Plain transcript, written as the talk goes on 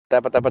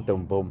tappa tappa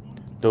tum boom,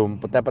 tum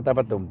tappa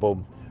tappa tum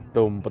boom,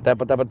 tum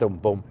tappa tappa tum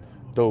boom,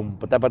 tum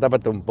tappa tappa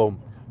tum boom,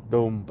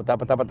 tum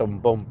tappa tappa tum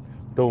boom,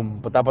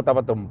 tum tappa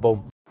tappa tum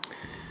boom.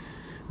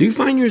 Do you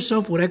find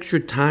yourself with extra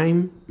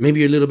time?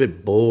 Maybe you're a little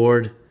bit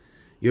bored.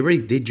 You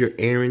already did your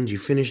errands. You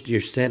finished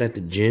your set at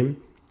the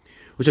gym.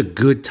 It's a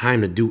good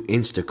time to do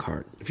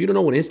Instacart. If you don't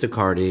know what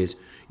Instacart is,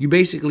 you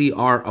basically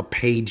are a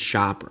paid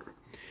shopper.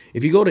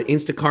 If you go to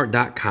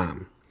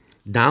instacart.com,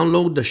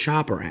 download the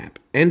shopper app,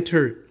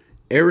 enter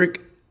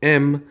Eric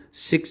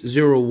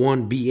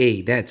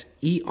M601BA. That's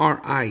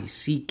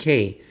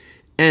ERICK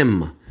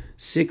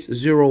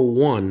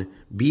M601,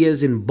 B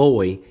as in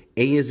boy,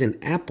 A as in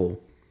apple,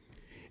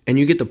 and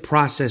you get the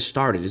process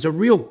started. It's a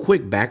real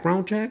quick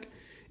background check,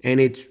 and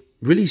it's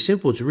really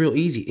simple. It's real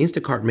easy.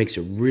 Instacart makes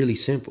it really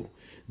simple.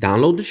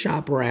 Download the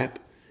shopper app,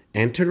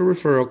 enter the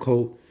referral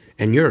code,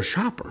 and you're a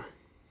shopper.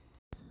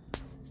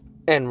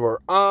 And we're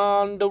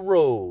on the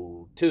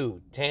road to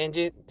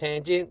Tangent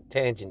City.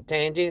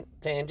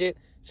 Tangent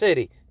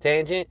City.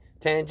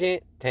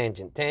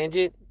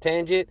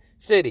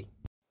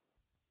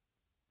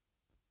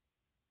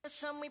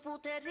 Esa es mi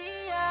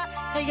putería,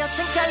 ella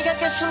se encarga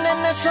que su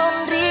nene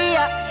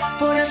sonría,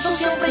 por eso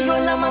siempre yo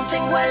la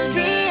mantengo al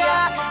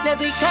día, le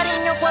doy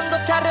cariño cuando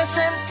está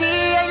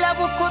resentida y la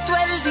busco todo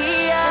el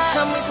día.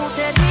 Esa es mi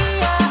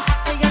putería,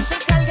 ella se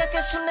encarga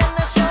que su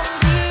nene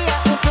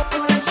sonría,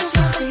 por eso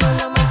siempre yo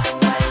la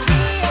mantengo al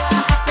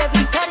día, le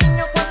doy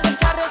cariño cuando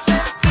está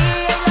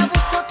resentida y la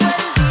busco todo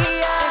el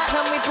día.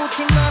 Esa es mi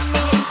puti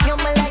mami, yo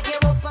me la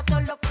llevo pa'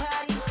 todos los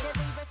parties, le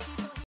doy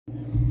besitos.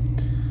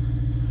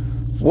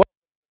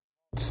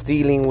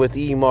 Stealing with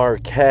E.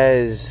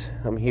 Marquez.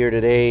 I'm here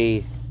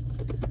today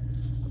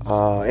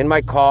in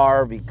my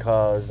car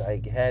because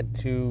I had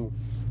to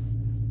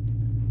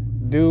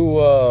do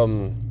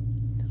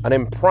an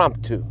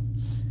impromptu.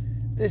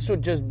 This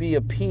would just be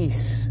a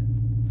piece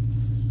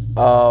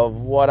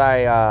of what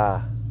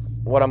I'm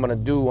gonna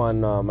do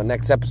on my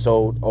next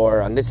episode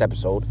or on this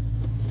episode.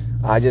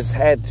 I just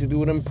had to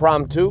do an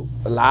impromptu.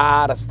 A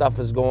lot of stuff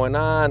is going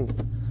on.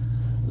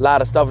 A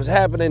lot of stuff is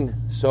happening.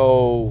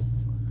 So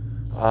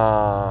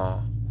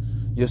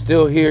you'll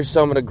still hear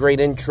some of the great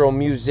intro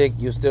music.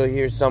 You'll still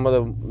hear some of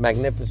the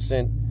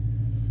magnificent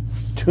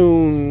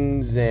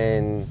tunes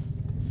and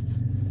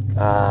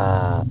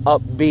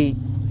upbeat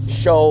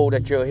show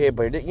that you'll hear.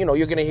 But, you know,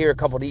 you're going to hear a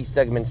couple of these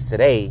segments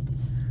today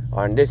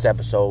on this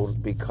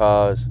episode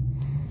because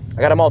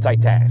I got to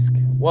multitask.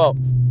 Well,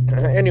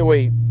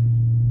 anyway,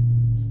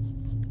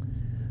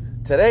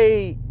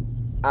 today,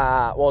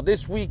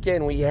 this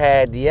weekend we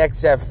had the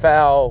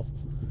XFL.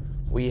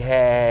 We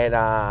had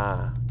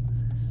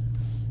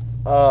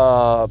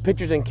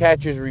pitchers and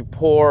catchers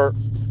report.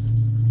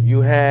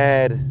 You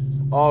had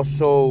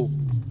also,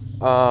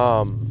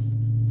 I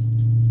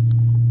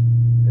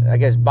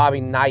guess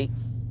Bobby Knight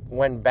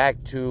went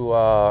back to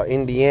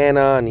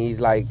Indiana, and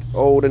he's like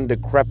old and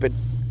decrepit.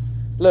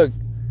 Look,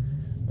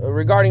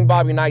 regarding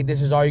Bobby Knight,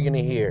 this is all you're gonna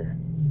hear.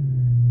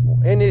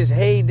 In his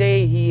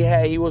heyday,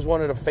 he was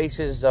one of the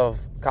faces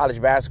of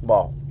college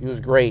basketball. He was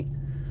great.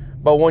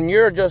 But when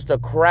you're just a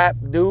crap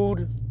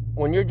dude,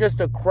 when you're just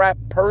a crap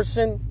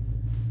person,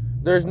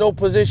 there's no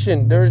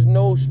position, there's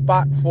no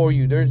spot for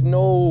you, there's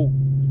no,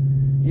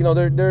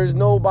 there's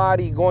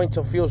nobody going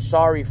to feel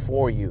sorry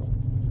for you.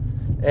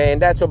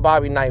 And that's what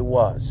Bobby Knight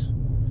was.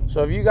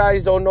 So if you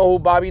guys don't know who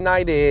Bobby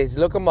Knight is,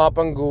 look him up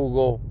on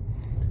Google,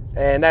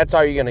 and that's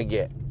all you're going to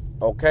get,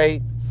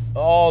 okay?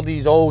 All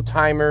these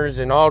old-timers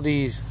and all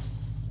these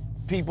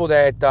people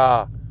that,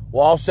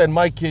 I'll send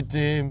my kid to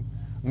him,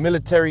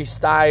 military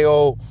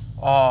style,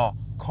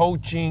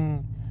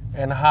 coaching,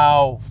 and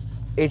how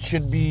it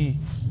should be.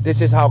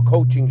 This is how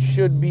coaching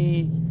should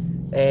be,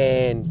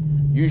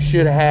 and you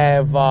should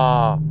have,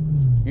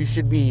 you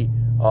should be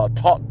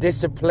taught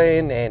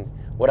discipline and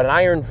with an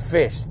iron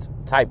fist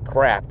type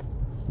crap.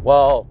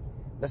 Well,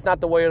 that's not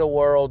the way of the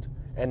world,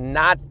 and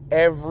not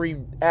every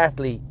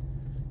athlete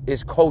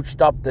is coached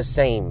up the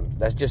same.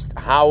 That's just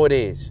how it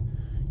is.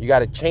 You got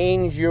to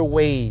change your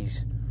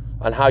ways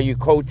on how you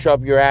coach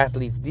up your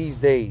athletes these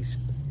days.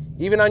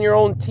 Even on your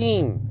own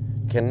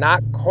team,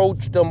 cannot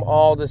coach them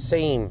all the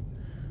same.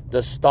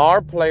 The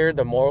star player,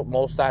 the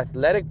most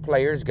athletic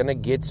player, is going to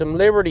get some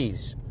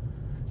liberties.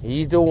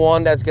 He's the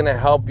one that's going to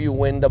help you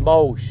win the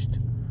most.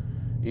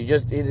 It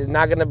is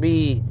not going to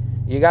be,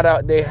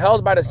 they're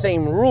held by the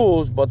same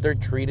rules, but they're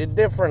treated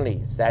differently.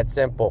 It's that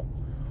simple.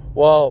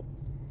 Well,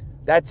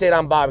 that's it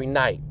on Bobby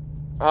Knight.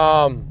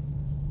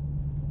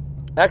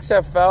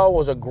 XFL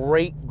was a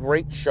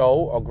great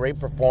show, a great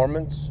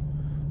performance.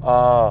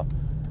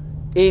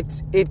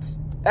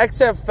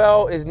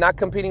 XFL is not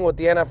competing with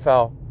the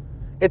NFL.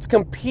 It's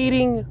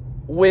competing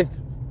with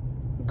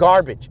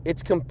garbage.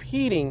 It's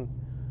competing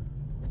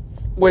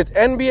with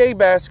NBA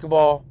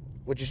basketball,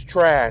 which is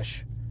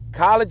trash,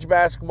 college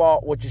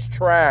basketball, which is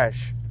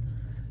trash,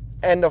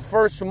 and the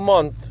first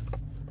month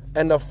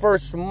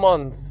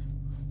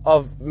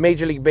of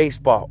Major League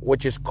Baseball,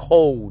 which is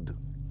cold.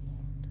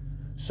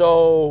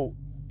 So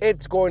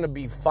it's going to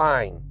be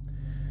fine.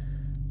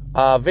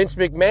 Vince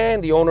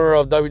McMahon, the owner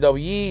of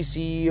WWE,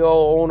 CEO,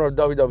 owner of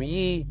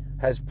WWE,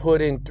 has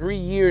put in 3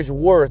 years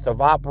worth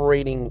of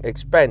operating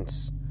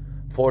expense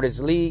for this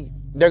league.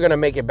 They're going to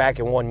make it back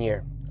in 1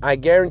 year. I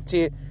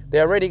guarantee it. They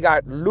already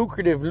got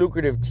lucrative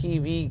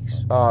TV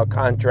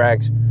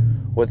contracts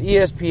with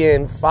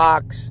ESPN,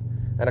 Fox,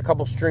 and a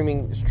couple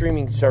streaming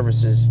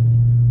services.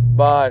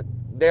 But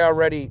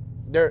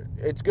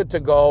it's good to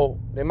go.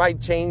 They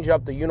might change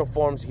up the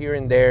uniforms here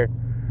and there,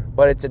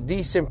 but it's a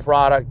decent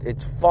product.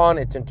 It's fun.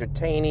 It's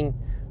entertaining.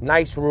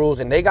 Nice rules.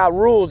 And they got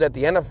rules that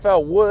the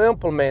NFL will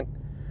implement,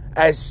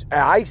 as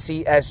I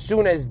see, as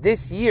soon as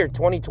this year,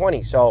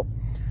 2020. So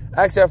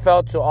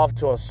XFL off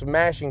to a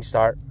smashing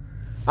start.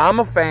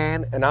 I'm a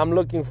fan, and I'm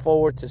looking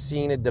forward to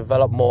seeing it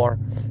develop more.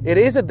 It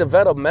is a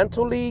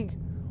developmental league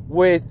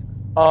with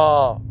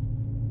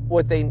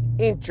an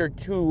inch or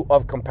two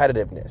of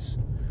competitiveness.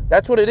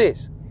 That's what it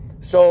is.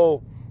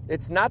 So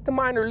it's not the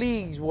minor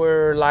leagues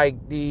where,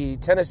 like, the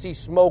Tennessee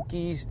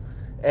Smokies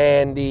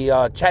and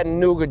the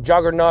Chattanooga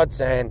Juggernauts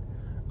and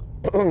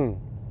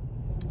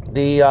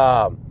the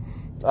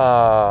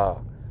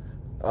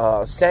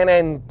San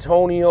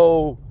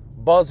Antonio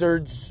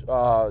Buzzards.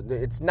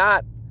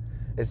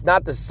 It's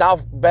not the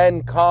South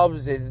Bend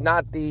Cubs. It's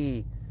not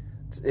the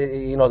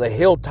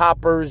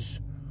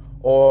Hilltoppers,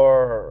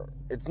 or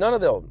it's none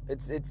of them.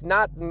 It's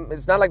not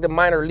like the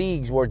minor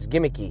leagues where it's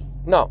gimmicky.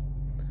 No.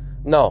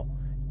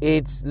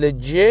 It's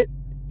legit.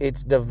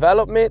 It's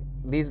development.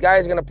 These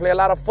guys are going to play a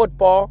lot of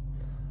football.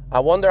 I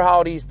wonder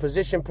how these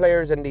position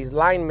players and these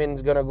linemen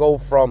are going to go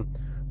from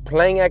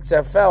playing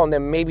XFL and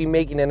then maybe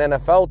making an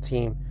NFL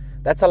team.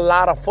 That's a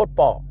lot of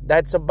football.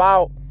 It's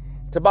about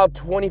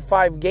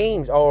 25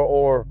 games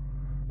or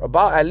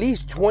about at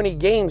least 20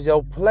 games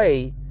they'll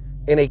play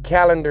in a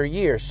calendar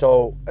year.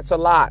 So that's a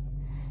lot.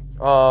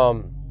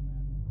 But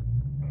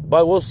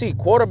we'll see.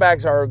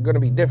 Quarterbacks are going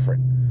to be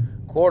different.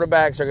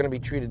 Quarterbacks are going to be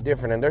treated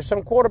different. And there's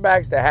some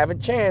quarterbacks that have a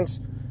chance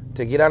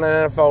to get on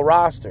an NFL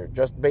roster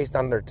just based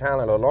on their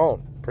talent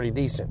alone. Pretty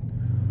decent.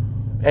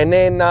 And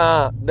then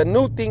the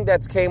new thing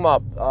that's came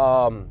up,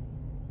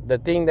 the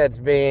thing that's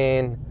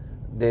been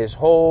this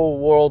whole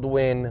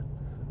whirlwind,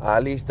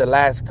 at least the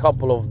last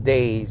couple of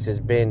days,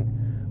 has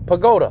been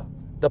Pagoda.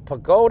 The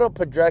Pagoda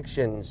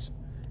projections.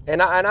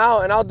 And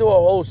I'll do a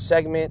whole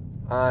segment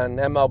on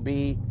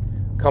MLB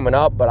coming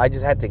up, but I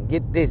just had to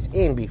get this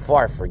in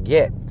before I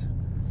forget.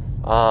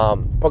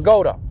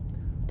 Pagoda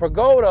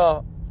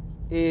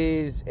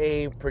is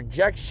a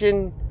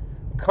projection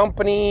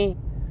company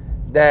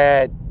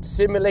that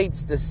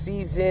simulates the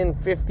season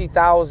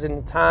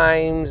 50,000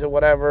 times or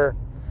whatever,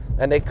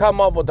 and they come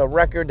up with a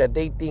record that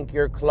they think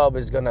your club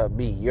is going to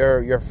be,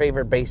 your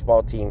favorite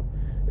baseball team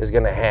is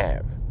going to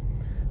have.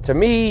 To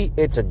me,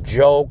 it's a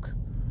joke.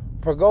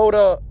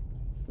 Pagoda,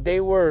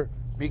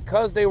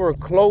 because they were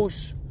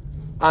close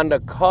on the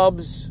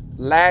Cubs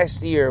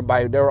last year,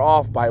 they were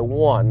off by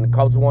 1. The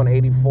Cubs won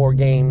 84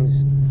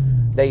 games.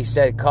 They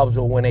said Cubs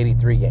will win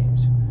 83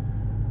 games.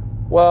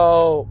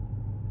 Well,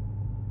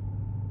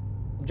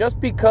 just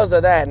because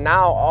of that,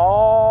 now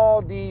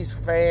all these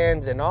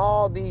fans and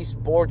all these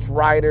sports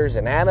writers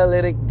and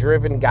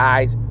analytic-driven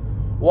guys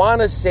want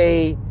to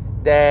say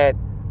that,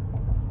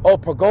 oh,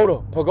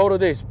 Pagoda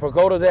this,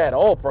 Pagoda that.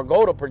 Oh,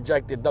 Pagoda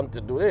projected them to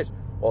do this.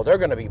 Oh, they're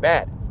going to be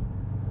bad.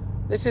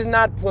 This is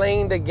not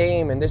playing the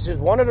game, and this is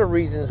one of the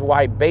reasons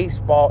why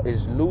baseball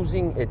is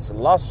losing its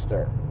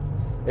luster.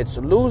 It's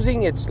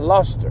losing its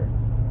luster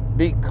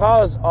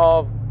because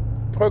of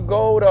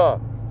Pagoda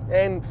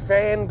and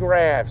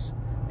Fangraphs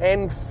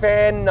and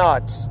Fan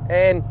Nuts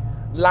and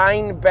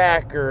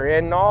Linebacker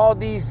and all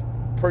these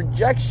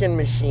projection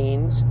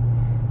machines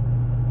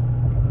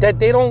that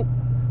they don't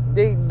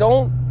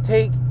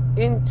take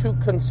into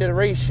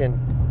consideration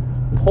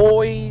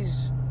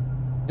poise,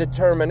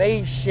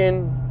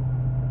 determination,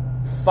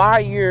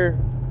 fire,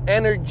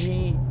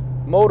 energy,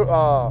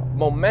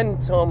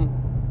 momentum.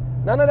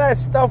 None of that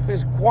stuff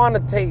is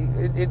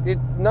quantitative.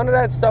 None of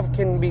that stuff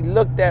can be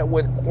looked at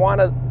with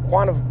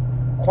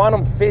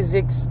quantum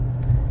physics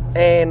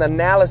and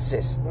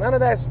analysis. None of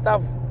that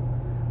stuff.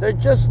 They're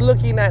just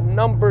looking at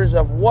numbers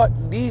of what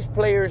these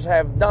players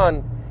have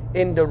done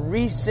in the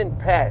recent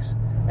past,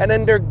 and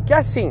then they're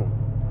guessing.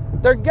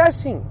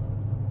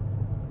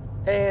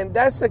 And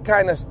that's the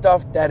kind of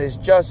stuff that is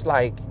just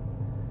like,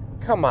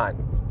 come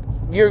on.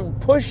 You're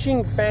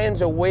pushing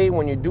fans away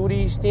when you do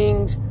these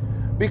things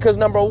because,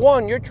 number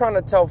one, you're trying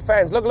to tell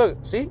fans,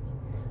 look, see?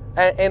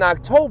 In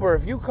October,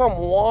 if you come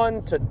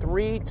 1 to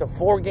 3 to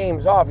 4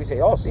 games off, you say,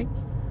 oh, see?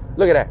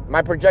 Look at that.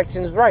 My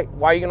projection is right.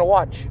 Why are you going to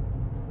watch?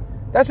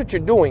 That's what you're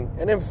doing.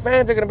 And then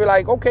fans are going to be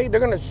like, okay, they're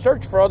going to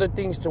search for other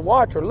things to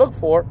watch or look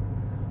for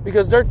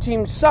because their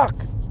teams suck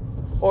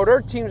or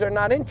their teams are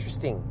not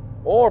interesting.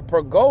 Or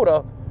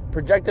Pagoda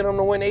projected them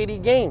to win 80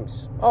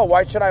 games. Oh,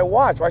 why should I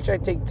watch? Why should I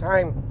take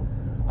time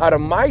out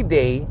of my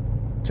day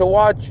to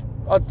watch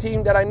a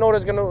team that I know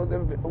is going to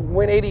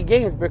win 80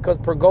 games because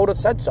Pagoda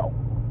said so?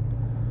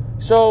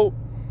 So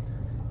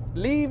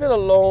leave it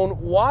alone.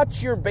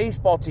 Watch your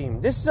baseball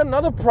team. This is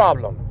another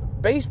problem.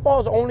 Baseball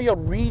is only a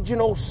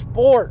regional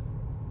sport.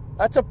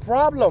 That's a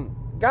problem.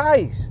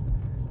 Guys,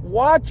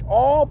 watch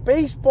all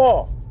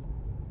baseball.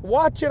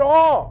 Watch it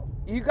all.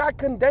 You got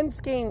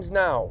condensed games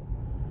now.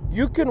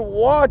 You can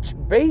watch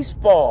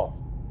baseball.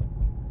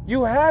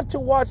 You have to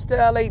watch the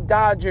LA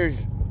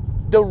Dodgers,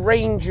 the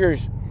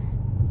Rangers,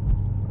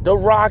 the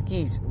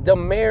Rockies, the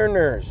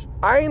Mariners.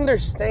 I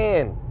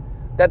understand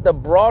that the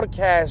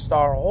broadcasts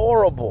are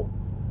horrible.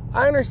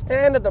 I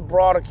understand that the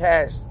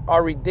broadcasts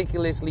are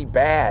ridiculously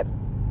bad.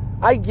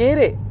 I get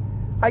it.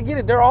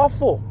 They're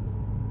awful.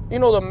 You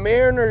know, the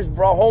Mariners'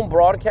 home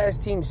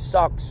broadcast team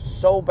sucks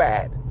so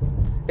bad.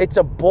 It's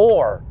a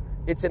bore.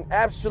 It's an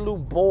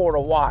absolute bore to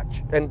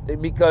watch.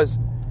 And because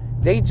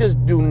they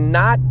just do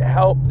not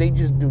help. They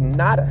just do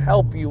not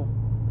help you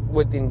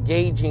with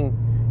engaging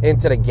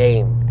into the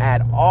game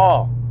at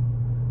all.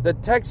 The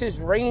Texas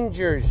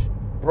Rangers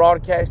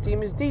broadcast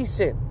team is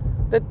decent.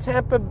 The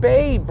Tampa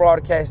Bay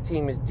broadcast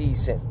team is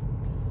decent.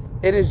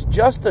 It is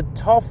just a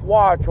tough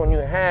watch when you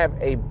have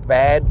a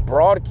bad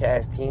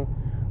broadcast team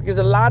because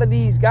a lot of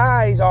these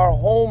guys are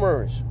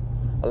homers.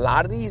 A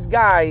lot of these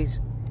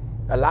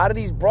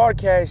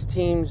broadcast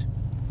teams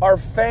are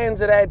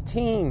fans of that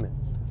team.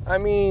 I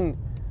mean,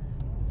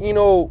 you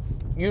know,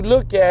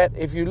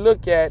 if you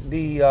look at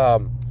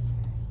the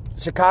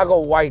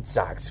Chicago White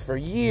Sox, for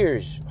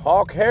years,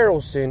 Hawk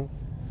Harrelson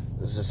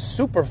was a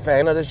super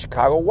fan of the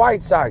Chicago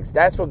White Sox.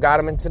 That's what got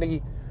him into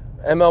the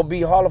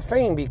MLB Hall of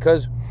Fame,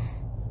 because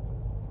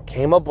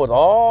came up with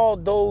all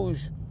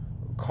those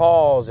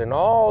calls and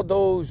all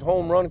those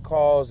home run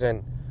calls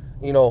and,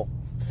 you know,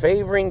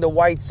 favoring the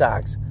White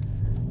Sox.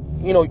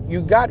 You know,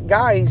 you got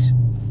guys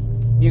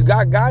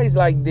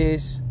like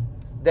this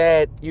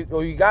that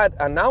you got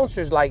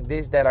announcers like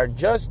this that are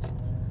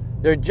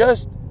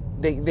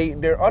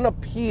they're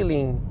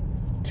unappealing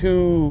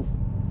to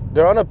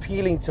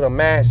the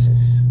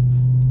masses.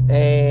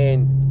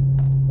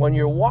 And when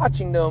you're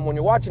watching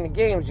the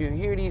games, you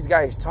hear these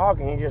guys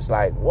talking, you're just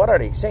like, what are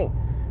they saying?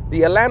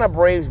 The Atlanta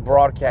Braves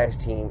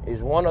broadcast team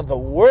is one of the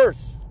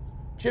worst.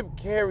 Chip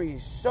Caray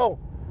is so,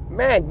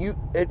 man,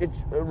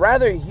 it's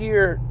rather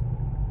hear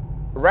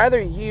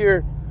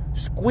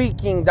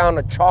squeaking down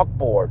the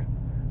chalkboard,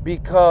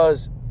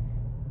 because,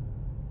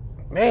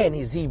 man,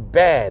 is he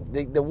bad.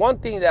 The one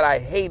thing that I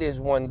hate is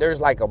when there's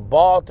like a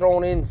ball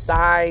thrown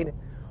inside,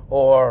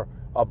 or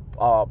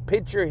a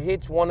pitcher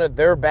hits one of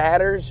their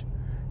batters,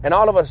 and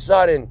all of a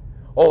sudden,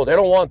 oh, they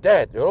don't want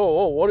that.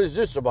 Oh, what is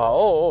this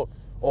about?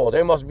 Oh,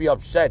 they must be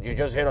upset. You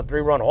just hit a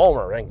 3-run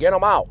homer and get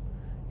them out.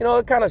 You know,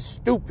 it's kind of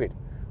stupid.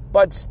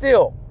 But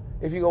still,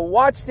 if you go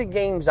watch the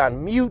games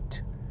on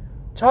mute,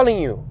 I'm telling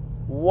you,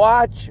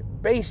 watch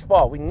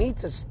baseball. We need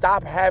to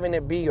stop having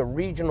it be a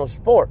regional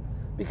sport,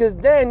 because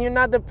then you're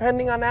not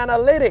depending on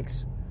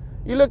analytics.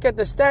 You look at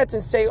the stats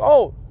and say,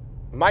 oh,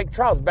 Mike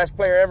Trout's best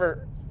player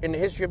ever in the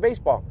history of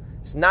baseball.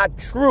 It's not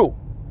true.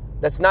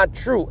 That's not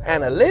true.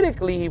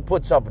 Analytically, he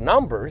puts up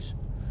numbers.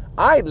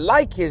 I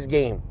like his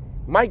game.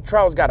 Mike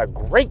Trout's got a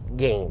great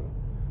game,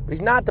 but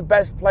he's not the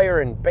best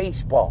player in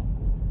baseball.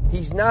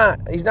 He's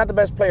not the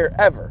best player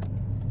ever.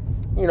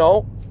 You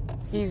know,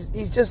 he's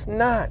just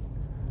not.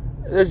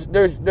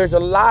 There's a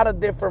lot of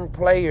different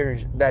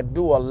players that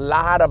do a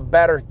lot of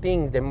better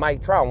things than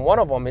Mike Trout. And one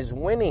of them is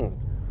winning.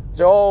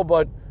 So,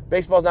 but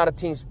baseball's not a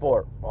team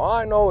sport. All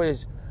I know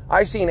is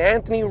I seen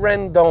Anthony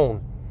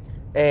Rendon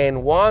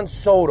and Juan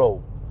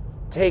Soto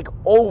take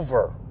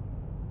over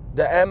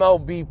the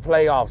MLB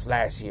playoffs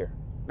last year.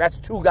 That's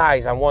two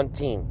guys on one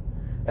team.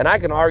 And I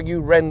can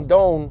argue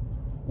Rendon,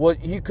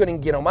 he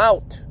couldn't get them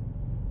out,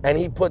 and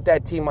he put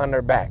that team on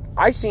their back.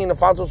 I seen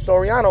Alfonso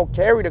Soriano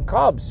carry the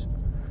Cubs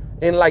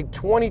in like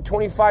 20,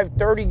 25,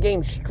 30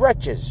 game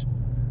stretches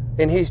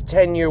in his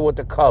tenure with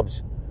the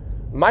Cubs.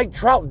 Mike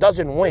Trout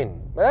doesn't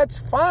win. But that's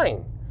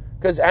fine,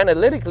 because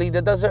analytically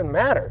that doesn't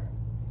matter.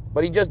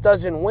 But he just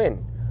doesn't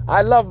win.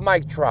 I love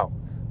Mike Trout,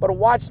 but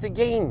watch the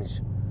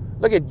games.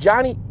 Look at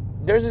Johnny.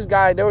 There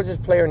was this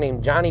player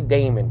named Johnny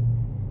Damon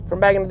from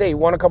back in the day. He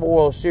won a couple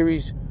World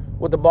Series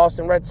with the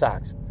Boston Red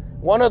Sox.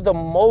 One of the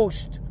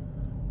most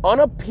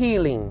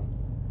unappealing,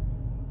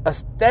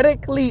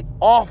 aesthetically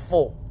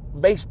awful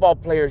baseball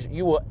players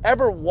you will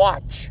ever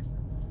watch.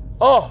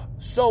 Oh,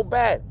 so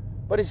bad.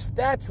 But his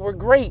stats were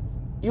great.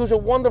 He was a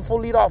wonderful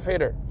leadoff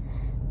hitter.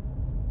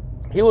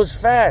 He was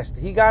fast.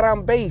 He got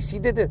on base. He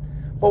did it.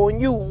 But when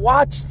you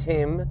watched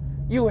him,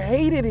 you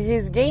hated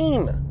his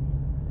game.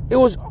 It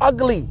was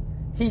ugly.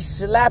 He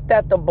slapped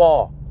at the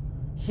ball.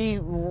 He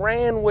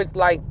ran with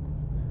like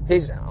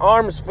his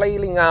arms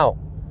flailing out.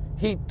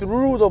 He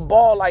threw the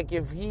ball like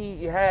if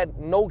he had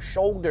no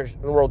shoulders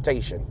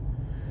rotation.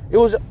 It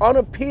was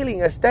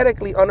unappealing,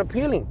 aesthetically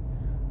unappealing.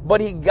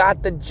 But he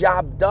got the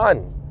job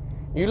done.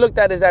 You looked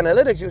at his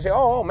analytics, you say,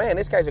 oh man,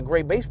 this guy's a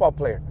great baseball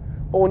player.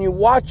 But when you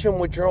watch him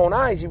with your own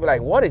eyes, you be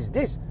like, what is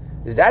this?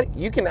 Is that,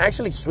 you can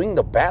actually swing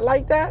the bat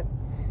like that?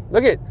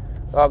 Look at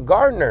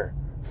Gardner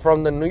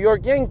from the New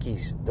York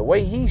Yankees. The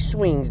way he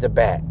swings the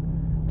bat,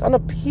 it's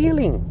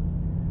unappealing.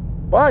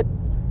 But,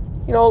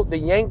 you know, the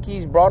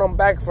Yankees brought him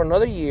back for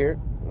another year.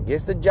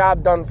 Gets the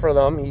job done for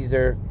them. He's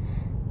their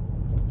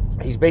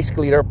He's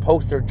basically their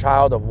poster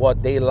child of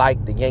what they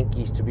like the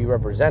Yankees to be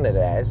represented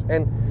as.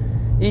 And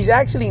he's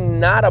actually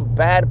not a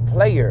bad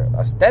player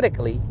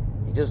aesthetically.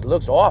 He just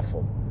looks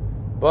awful.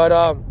 But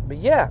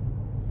yeah,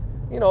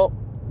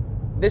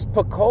 this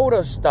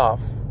PECOTA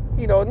stuff,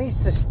 it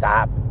needs to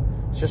stop.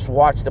 Just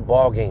watch the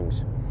ball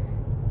games.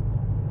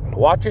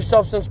 Watch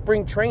yourself some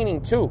spring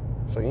training too,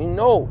 so you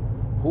know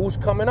who's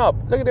coming up.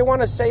 Look, they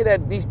want to say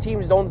that these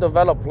teams don't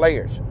develop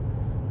players.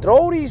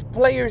 Throw these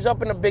players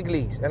up in the big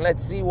leagues and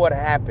let's see what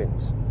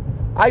happens.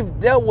 I've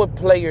dealt with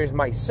players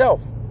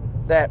myself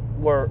that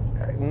were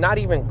not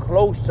even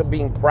close to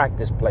being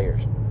practice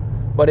players.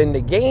 But in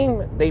the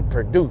game, they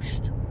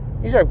produced.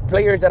 These are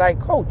players that I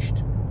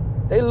coached.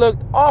 They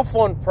looked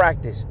awful in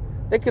practice.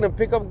 They couldn't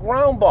pick up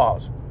ground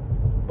balls.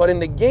 But in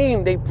the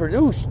game, they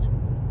produced.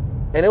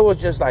 And it was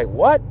just like,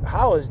 what?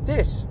 How is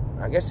this?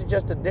 I guess it's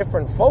just a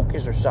different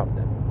focus or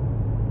something.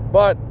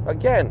 But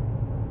again,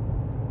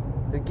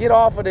 get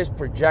off of this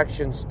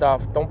projection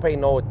stuff. Don't pay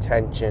no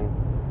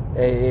attention.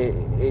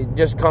 It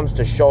just comes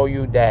to show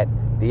you that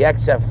the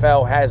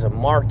XFL has a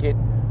market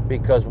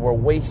because we're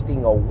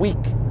wasting a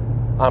week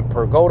on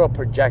PECOTA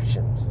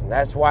projections. And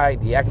that's why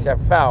the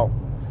XFL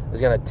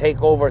is going to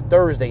take over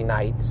Thursday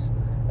nights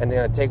and they're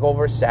going to take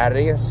over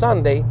Saturday and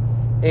Sunday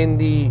in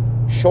the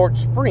short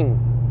spring,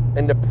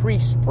 in the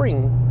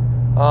pre-spring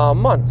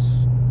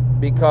months,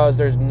 because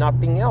there's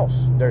nothing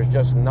else. There's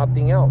just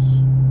nothing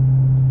else.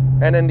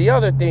 And then the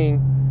other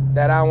thing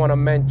that I want to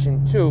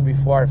mention too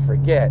before I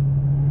forget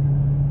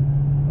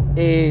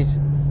is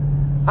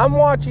I'm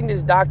watching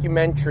this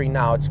documentary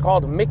now. It's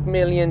called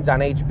McMillions on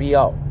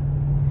HBO.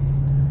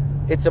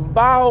 It's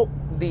about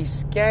the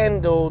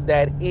scandal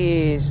that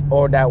is,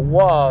 or that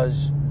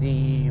was,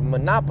 the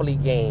Monopoly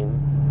game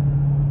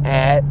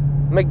at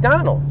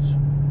McDonald's.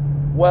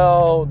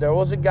 Well, there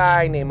was a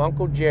guy named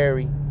Uncle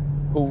Jerry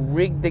who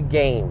rigged the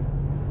game,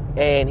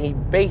 and he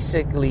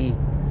basically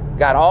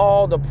got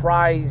all the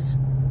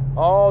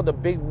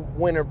big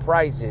winner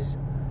prizes,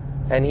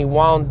 and he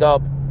wound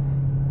up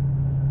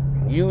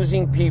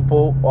using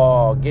people,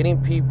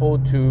 getting people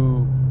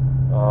to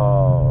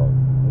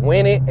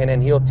win it, and then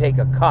he'll take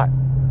a cut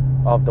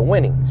of the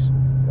winnings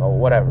or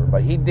whatever.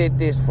 But he did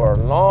this for a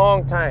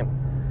long time.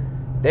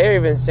 They're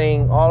even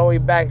saying all the way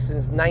back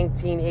since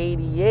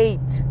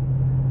 1988.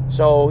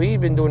 So he's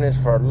been doing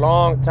this for a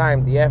long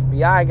time. The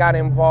FBI got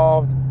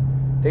involved.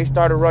 They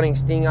started running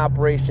sting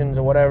operations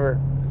or whatever.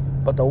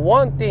 But the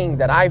one thing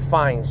that I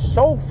find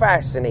so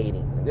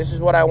fascinating, and this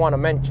is what I want to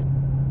mention,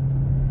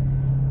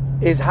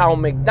 is how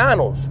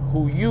McDonald's,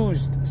 who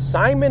used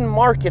Simon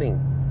Marketing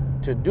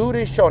to do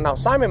this show. Now,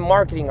 Simon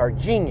Marketing are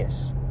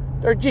genius.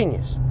 They're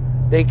genius.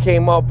 They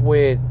came up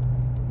with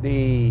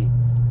this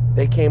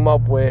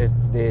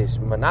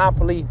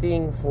Monopoly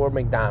thing for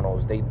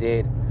McDonald's. They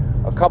did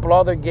a couple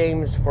other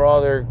games for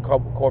other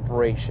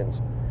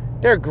corporations.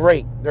 They're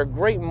great. They're a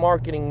great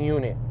marketing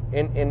unit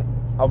in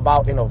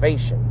about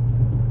innovation.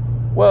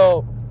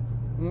 Well,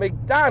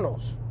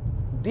 McDonald's,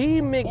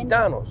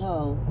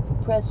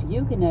 press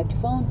Uconnect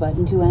phone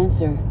button to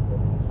answer.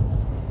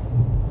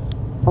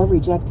 Or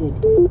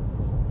rejected.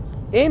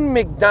 In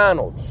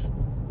McDonald's,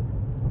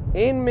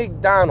 they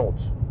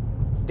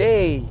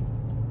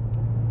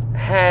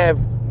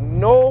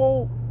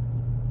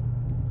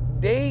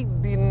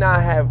did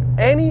not have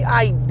any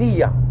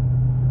idea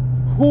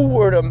who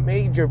were the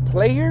major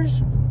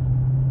players,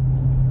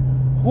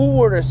 who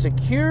were the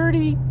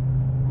security,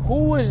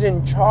 who was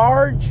in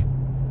charge,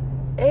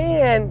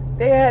 and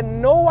they had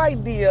no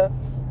idea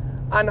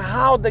on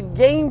how the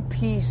game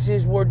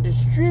pieces were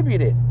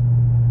distributed.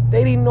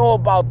 They didn't know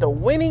about the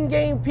winning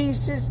game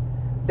pieces.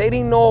 They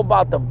didn't know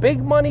about the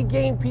big money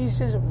game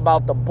pieces,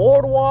 about the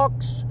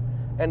boardwalks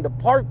and the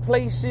park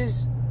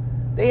places.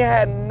 They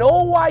had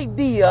no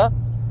idea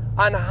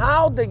on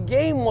how the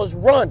game was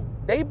run.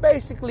 They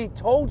basically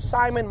told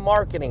Simon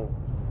Marketing,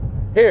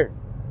 here,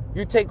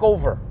 you take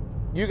over.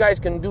 You guys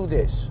can do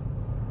this.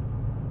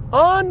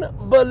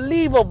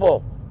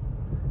 Unbelievable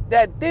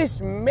that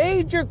this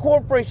major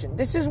corporation,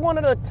 this is one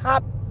of the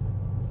top,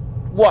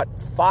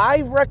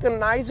 5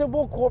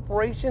 recognizable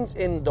corporations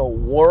in the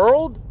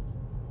world?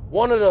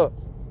 One of the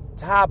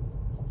top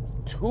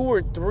 2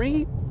 or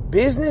 3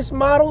 business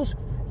models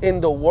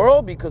in the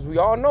world, because we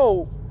all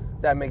know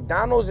that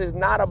McDonald's is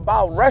not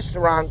about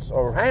restaurants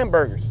or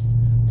hamburgers.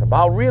 It's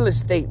about real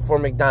estate for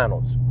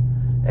McDonald's.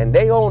 And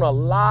they own a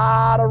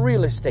lot of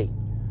real estate.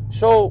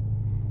 So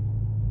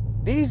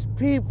these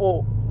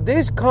people,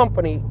 this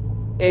company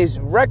is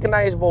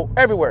recognizable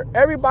everywhere.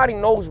 Everybody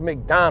knows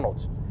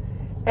McDonald's.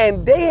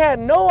 And they had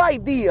no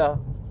idea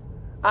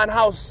on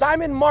how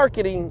Simon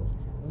Marketing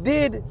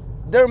did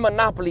their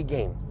Monopoly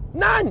game.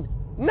 None.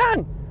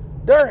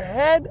 Their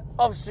head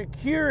of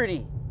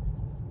security,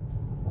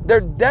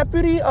 their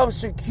deputy of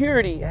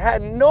security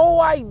had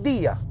no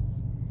idea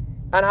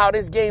on how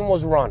this game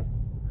was run.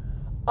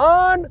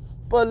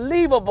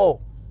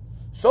 Unbelievable.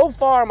 So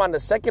far, I'm on the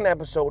 2nd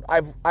episode.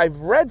 I've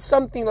read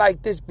something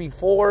like this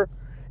before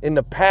in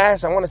the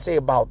past. I want to say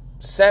about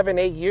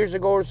 7-8 years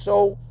ago or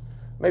so,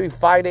 maybe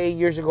 5 to 8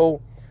 years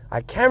ago.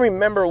 I can't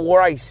remember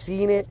where I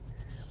seen it,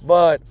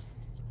 but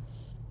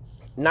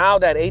now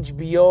that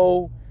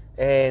HBO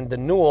and the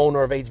new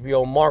owner of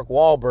HBO, Mark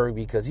Wahlberg,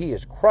 because he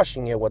is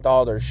crushing it with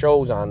all their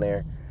shows on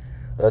there,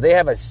 they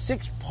have a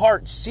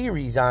 6-part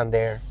series on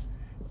there.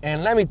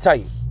 And let me tell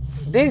you,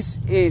 this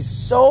is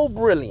so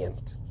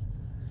brilliant.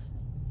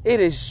 It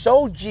is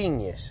so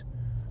genius.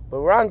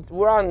 But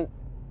we're on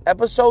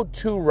episode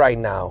 2 right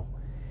now.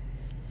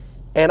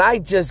 And I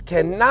just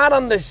cannot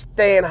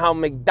understand how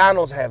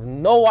McDonald's have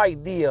no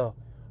idea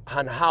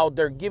on how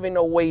they're giving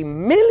away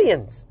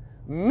millions.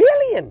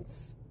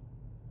 Millions.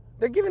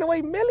 They're giving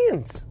away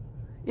millions.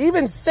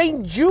 Even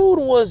St. Jude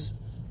was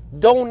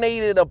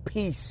donated a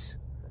piece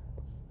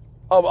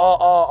of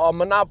a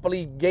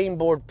Monopoly game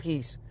board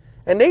piece.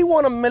 And they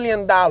won $1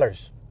 million.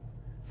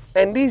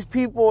 And these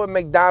people at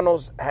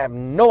McDonald's have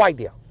no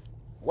idea.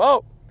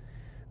 Well,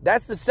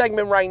 that's the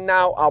segment right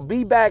now. I'll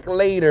be back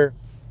later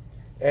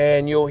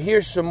and you'll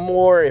hear some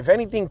more. If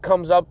anything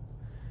comes up,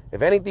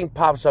 if anything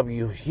pops up,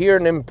 you hear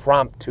an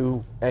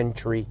impromptu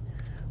entry.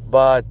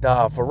 But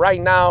for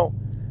right now,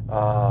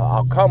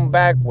 I'll come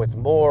back with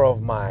more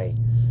of my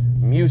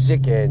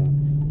music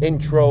and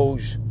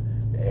intros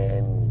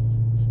and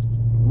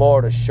more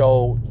of the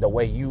show the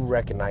way you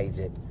recognize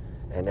it.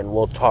 And then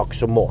we'll talk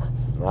some more.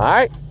 All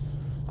right?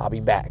 I'll be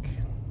back.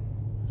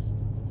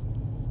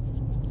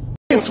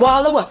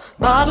 Swallow a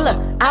bottle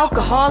of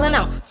alcohol and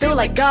I'll feel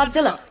like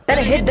Godzilla.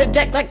 Better hit the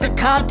deck like the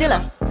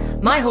Cardilla.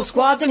 My whole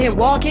squad's in here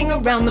walking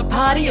around the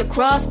party, a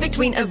cross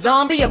between a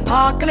zombie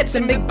apocalypse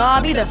and Big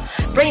Bobby, the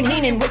brain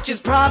heening, which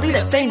is probably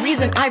the same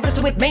reason I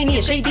wrestle with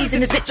mania. Shady's in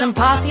this bitch, I'm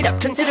posse'd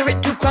up. Consider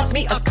it to cross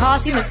me, a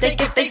costly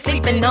mistake if they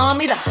sleeping on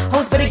me. The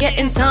hoes better get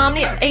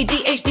insomnia,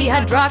 ADHD,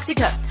 hydroxy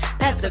cut.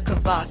 That's the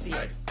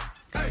Cavassier.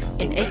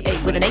 In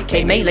AA with an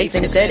AK melee,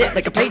 finna set it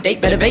like a play date.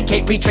 Better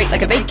vacate, retreat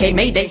like a vacay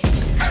mayday.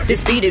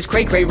 This beat is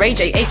cray cray, Ray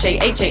J,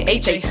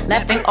 H-A-H-A-H-A.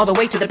 Laughing all the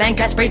way to the bank,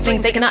 I spray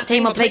things they cannot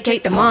tame or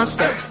placate the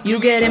monster. You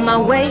get in my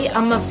way,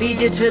 I'ma feed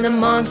you to the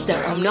monster.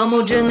 I'm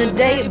normal during the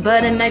day,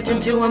 but at night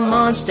turn to a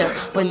monster.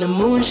 When the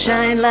moon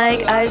shine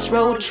like ice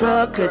road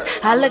truckers,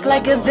 I look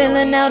like a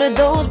villain out of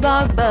those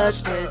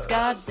blockbusters.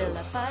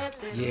 Godzilla, fire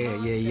spit.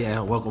 Yeah.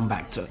 Welcome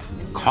back to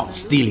Caught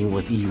Stealing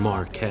with E.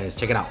 Marquez.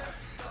 Check it out.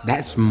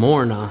 That's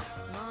Morna,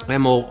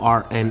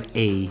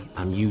 M-O-R-N-A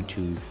on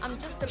YouTube.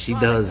 She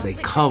does a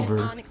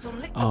cover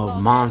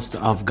of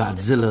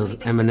Godzilla's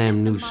Eminem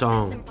new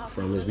song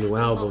from his new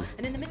album.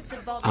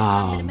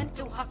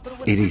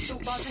 It is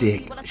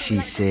sick.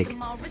 She's sick.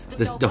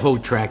 The whole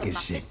track is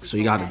sick. So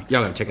y'all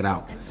gotta check it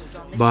out.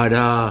 But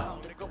I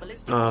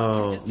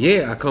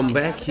come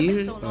back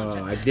here.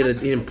 I did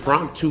an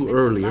impromptu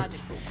earlier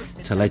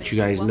to let you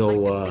guys know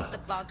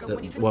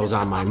what was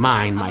on my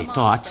mind, my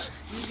thoughts.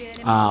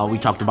 We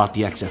talked about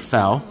the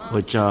XFL,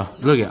 which,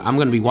 I'm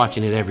going to be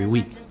watching it every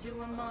week.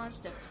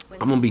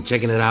 I'm going to be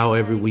checking it out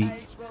every week.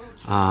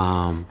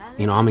 I'm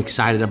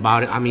excited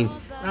about it. I mean,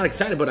 not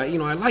excited, but I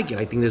like it.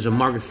 I think there's a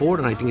market for it,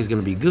 and I think it's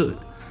going to be good.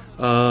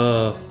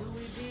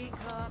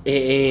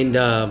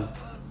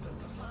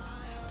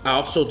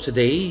 Also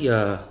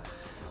today,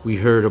 we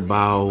heard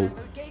about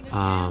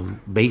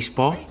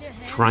baseball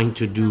trying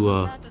to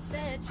do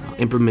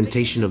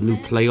implementation of new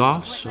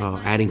playoffs,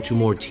 adding 2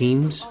 more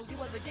teams.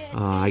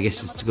 I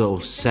guess it's to go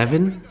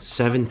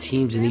 7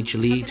 teams in each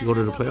league to go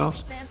to the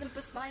playoffs.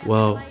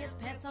 Well,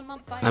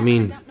 I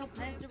mean,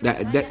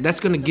 that's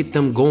going to get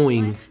them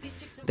going.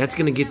 That's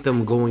going to get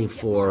them going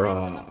for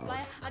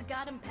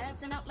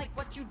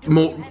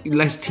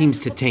less teams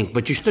to tank.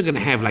 But you're still going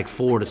to have like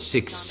 4 to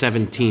 6,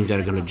 7 teams that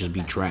are going to just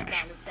be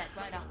trash.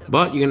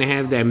 But you're going to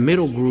have that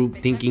middle group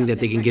thinking that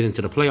they can get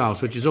into the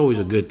playoffs, which is always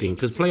a good thing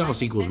because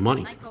playoffs equals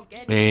money.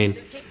 And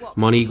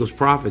money equals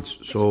profits.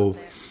 So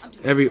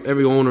every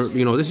owner,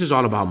 this is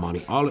all about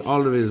money. All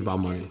of it is about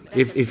money.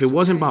 If it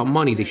wasn't about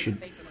money,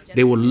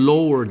 they would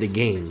lower the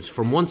games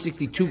from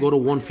 162 go to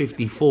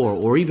 154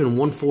 or even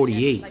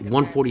 148,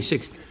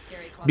 146,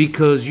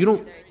 because you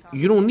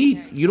don't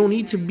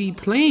need to be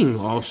playing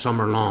all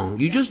summer long.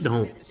 You just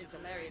don't.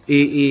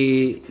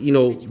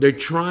 They're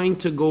trying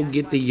to go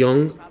get the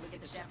young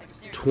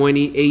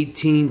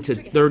 18 to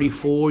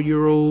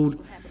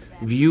 34-year-old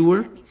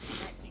viewer.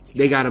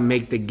 They got to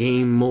make the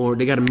game more.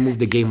 They got to move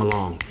the game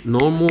along.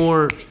 No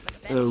more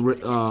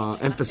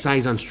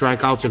emphasize on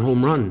strikeouts and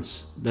home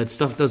runs. That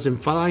stuff doesn't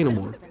fly no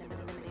more.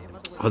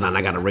 Hold on,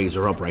 I got to raise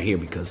her up right here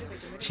because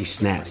she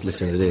snaps.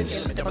 Listen to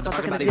this.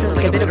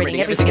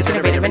 Everything is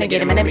innovative,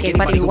 renegade, and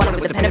everybody who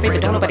wanted with the pen,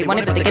 don't nobody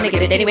wanted, but they're gonna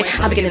get it anyway.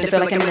 I'm beginning to feel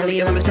like I'm gonna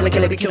leave. I'm until I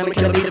kill it, be killer, be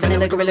the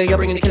vanilla gorilla. You're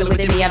bringing the killer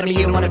within me out of me.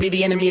 You don't wanna be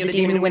the enemy of the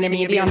demon, when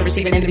enemy, beyond the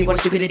receiving enemy. What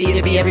stupidity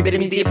to be, every bit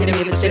of me's the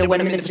epitome of the state of when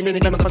I'm in the vicinity.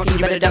 Motherfucker, you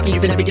better duck,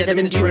 you finna be dead the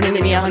minute you run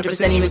into me.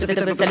 100% you is a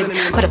fifth of a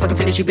cent. But I fucking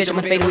finish you, bitch. I'm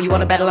unfavorable. You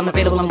wanna battle, I'm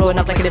available. I'm blowing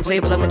up like an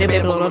inflatable. I'm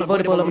undebatable,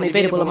 unavoidable. I'm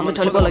unavoidable. I'm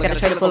untolerable. I got a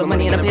trailer full of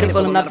money and I'm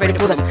pitiful. I'm not afraid to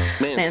fool them.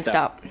 Man,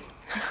 stop.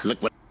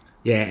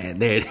 Yeah,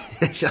 there.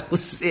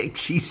 She's sick.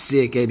 She's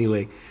sick.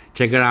 Anyway,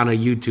 check her out on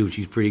YouTube.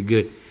 She's pretty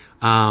good.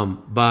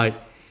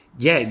 But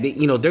yeah,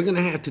 they're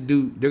gonna have to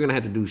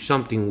do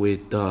something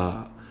with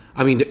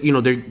I mean,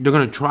 they're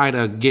gonna try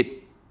to get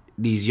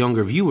these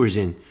younger viewers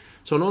in.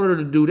 So in order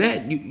to do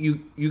that,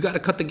 you got to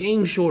cut the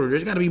game shorter.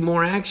 There's got to be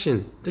more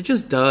action. There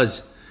just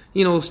does.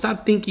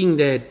 Stop thinking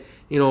that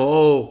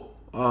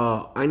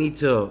I need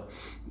to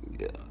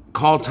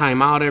call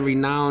timeout every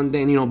now and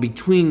then.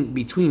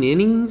 Between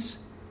innings,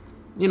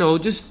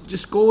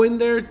 just go in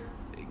there,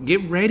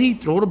 get ready,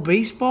 throw the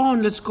baseball,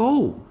 and let's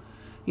go.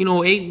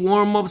 8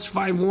 warm-ups,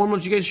 5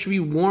 warm-ups. You guys should be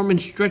warm and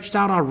stretched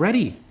out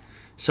already.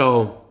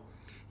 So.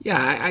 Yeah,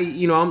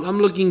 I'm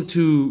looking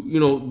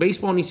to,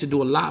 baseball needs to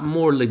do a lot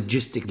more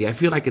logistically. I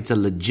feel like it's a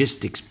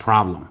logistics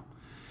problem.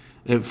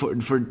 And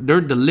for their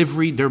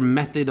delivery, their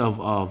method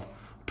of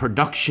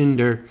production,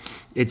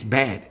 it's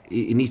bad.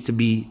 It needs to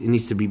be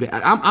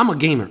bad. I'm a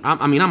gamer.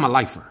 I'm a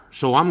lifer.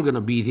 So I'm going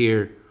to be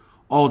here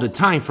all the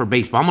time for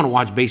baseball. I'm going to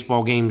watch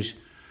baseball games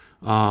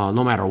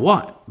no matter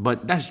what.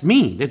 But that's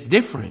me. That's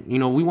different.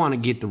 We want to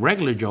get the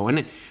regular Joe.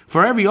 And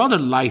for every other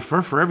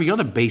lifer, for every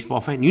other baseball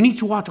fan, you need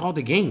to watch all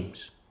the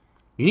games.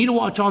 You need to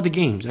watch all the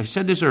games. I've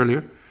said this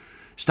earlier.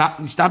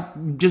 Stop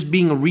just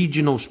being a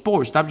regional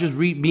sport. Stop just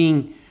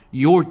being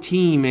your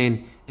team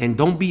and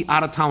don't be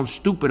out of town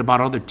stupid about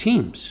other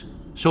teams.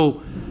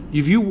 So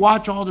if you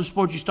watch all the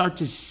sports, you start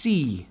to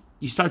see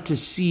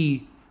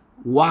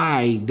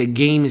why the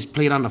game is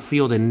played on the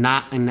field and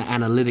not in the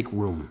analytic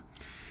room.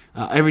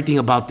 Everything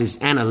about this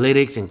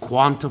analytics and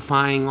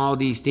quantifying all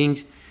these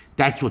things,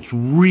 that's what's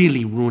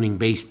really ruining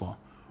baseball.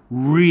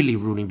 Really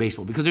ruining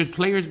baseball, because there's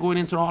players going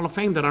into the Hall of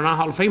Fame that are not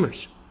Hall of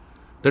Famers.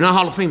 They're not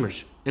Hall of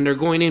Famers, and they're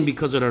going in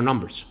because of their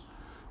numbers.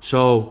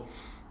 So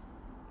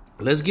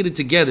let's get it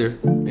together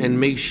and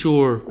make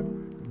sure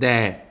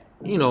that,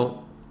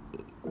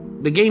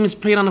 the game is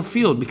played on the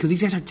field, because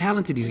these guys are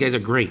talented. These guys are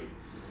great.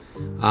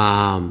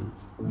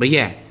 But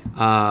yeah,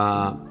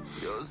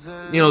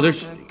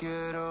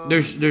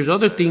 there's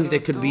other things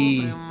that could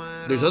be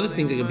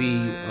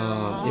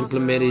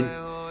implemented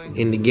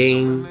in the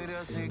game.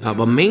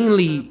 But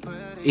mainly,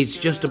 it's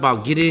just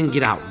about get in,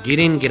 get out. Get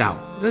in, get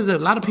out. There's a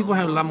lot of people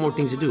have a lot more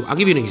things to do. I'll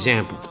give you an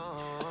example.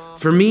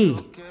 For me,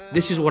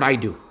 this is what I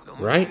do,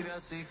 right?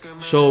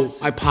 So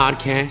I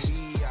podcast.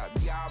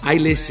 I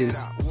listen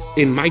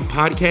in my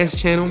podcast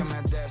channel.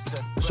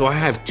 So I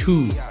have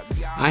 2.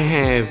 I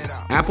have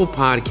Apple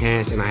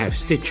Podcasts and I have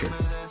Stitcher.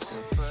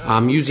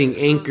 I'm using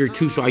Anchor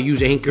too, so I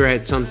use Anchor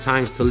at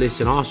sometimes to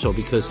listen also,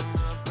 because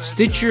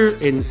Stitcher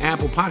and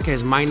Apple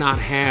Podcasts might not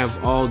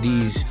have all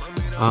these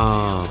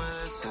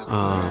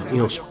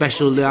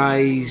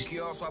specialized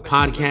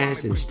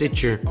podcasts, and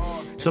Stitcher,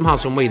 somehow,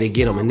 some way they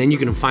get them, and then you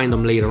can find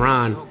them later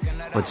on.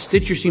 But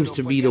Stitcher seems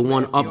to be the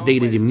one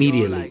updated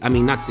immediately. I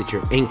mean, not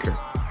Stitcher, Anchor.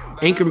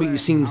 Anchor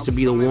seems to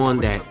be the one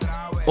that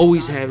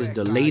always has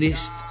the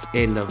latest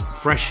and the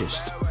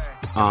freshest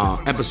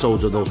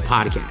episodes of those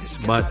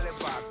podcasts. But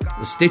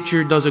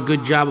Stitcher does a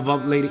good job of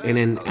uploading, and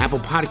then Apple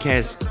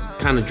Podcasts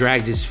kind of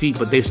drags its feet,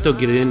 but they still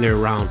get it in there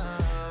around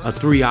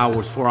 3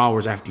 hours, 4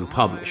 hours after you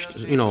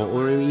published,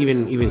 or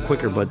even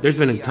quicker. But there's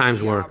been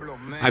times where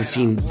I've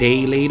seen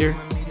day later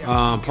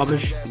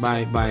published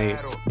by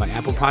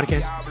Apple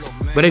Podcasts.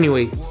 But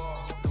anyway,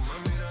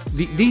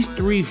 these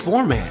 3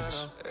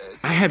 formats,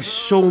 I have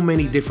so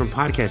many different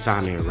podcasts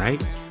on there,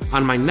 right?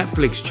 On my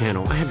Netflix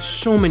channel, I have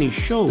so many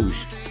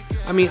shows.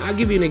 I mean, I'll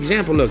give you an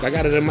example. Look, I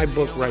got it in my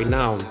book right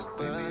now.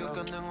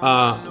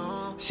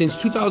 Since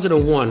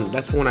 2001,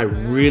 that's when I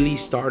really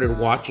started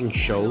watching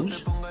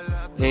shows.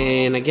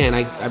 And again,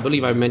 I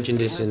believe I mentioned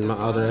this in my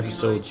other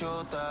episodes.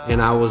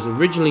 And I was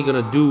originally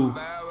going to do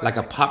like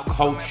a pop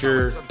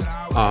culture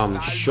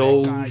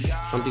shows,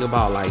 something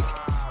about like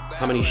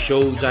how many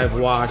shows I've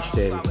watched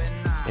and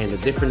the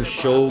different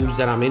shows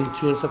that I'm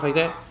into and stuff like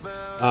that.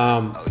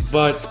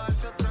 But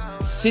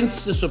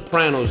since The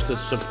Sopranos, because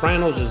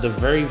Sopranos is the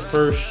very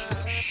first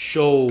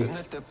show,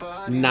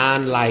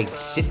 non-like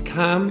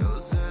sitcom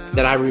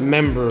that I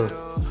remember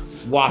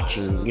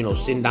watching,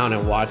 sitting down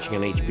and watching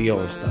on HBO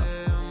and stuff.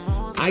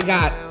 I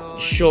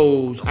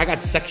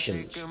got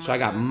sections. So I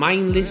got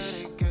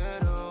mindless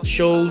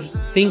shows,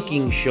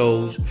 thinking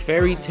shows,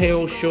 fairy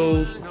tale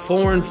shows,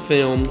 foreign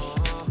films,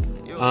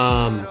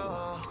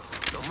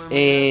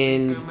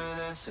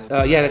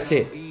 that's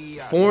it.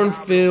 Foreign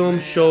film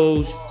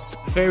shows,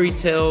 fairy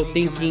tale,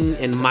 thinking,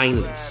 and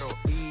mindless.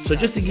 So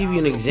just to give you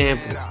an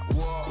example,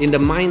 in the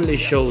mindless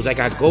shows, I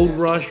got Gold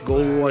Rush,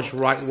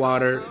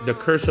 Whitewater, The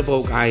Curse of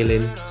Oak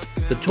Island,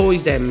 The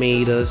Toys That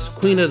Made Us,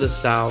 Queen of the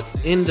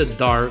South, In the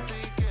Dark,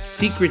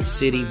 Secret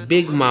City,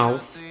 Big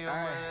Mouth,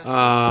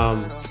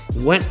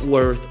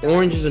 Wentworth,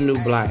 Orange is the New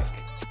Black.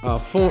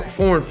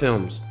 Foreign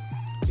films.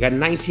 I got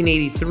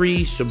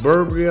 1983,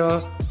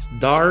 Suburbia,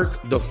 Dark,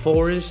 The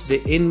Forest,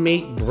 The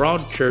Inmate,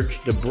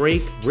 Broadchurch, The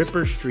Break,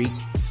 Ripper Street,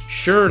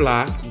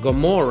 Sherlock,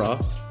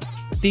 Gomorrah,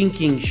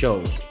 thinking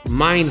shows,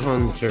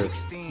 Mindhunter,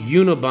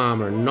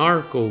 Unabomber,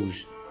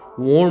 Narcos,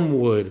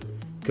 Wormwood,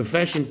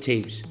 Confession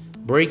Tapes,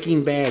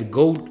 Breaking Bad,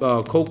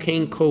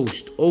 Cocaine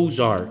Coast,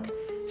 Ozark,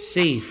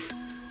 Safe,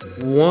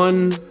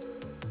 One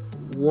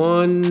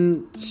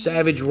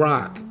Savage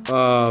Rock,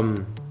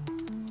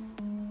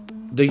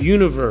 The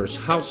Universe,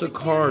 House of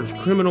Cards,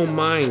 Criminal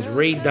Minds,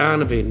 Ray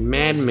Donovan,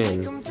 Mad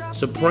Men,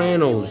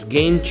 Sopranos,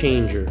 Game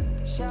Changer,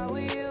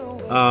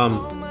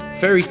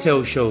 fairy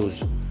tale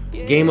shows,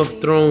 Game of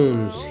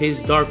Thrones,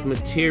 His Dark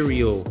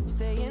Material,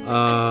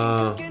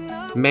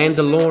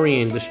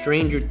 Mandalorian, The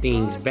Stranger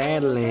Things,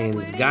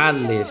 Badlands,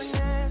 Godless,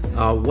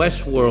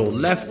 Westworld,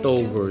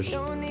 Leftovers,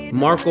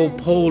 Marco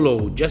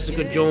Polo,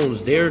 Jessica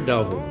Jones,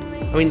 Daredevil.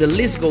 I mean, the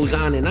list goes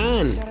on and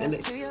on.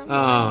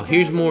 And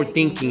here's more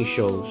thinking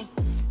shows.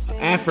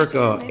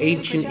 Africa,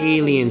 Ancient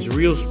Aliens,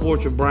 Real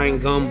Sports with Brian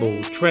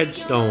Gumbo,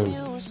 Treadstone,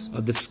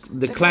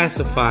 The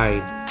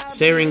Classified,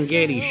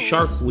 Serengeti,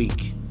 Shark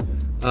Week.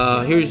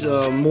 Here's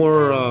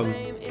more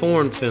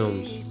foreign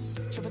films.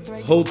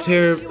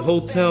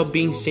 Hotel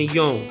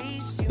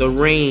Bincillon, The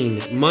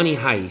Rain, Money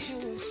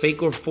Heist,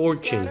 Fake or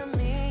Fortune.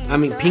 I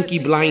mean, Pinky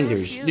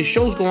Blinders. The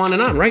shows go on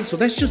and on, right? So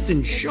that's just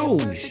in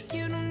shows.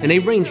 And they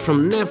range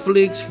from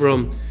Netflix,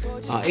 from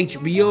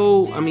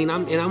HBO. I mean,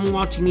 I'm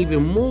watching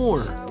even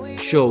more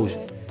shows.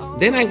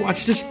 Then I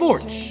watch the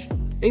sports.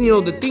 And you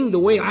know, the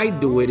way I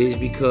do it is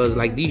because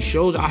like these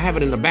shows, I have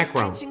it in the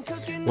background.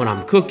 When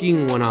I'm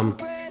cooking, when I'm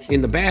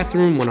in the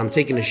bathroom, when I'm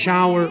taking a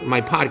shower,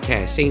 my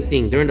podcast, same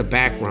thing, they're in the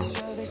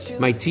background.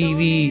 My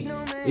TV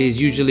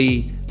is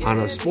usually on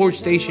a sports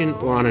station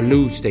or on a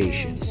news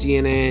station,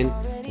 CNN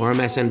or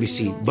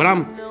MSNBC. But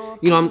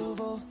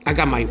I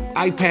got my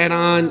iPad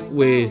on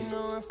with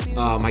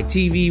my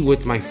TV,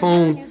 with my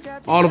phone,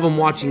 all of them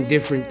watching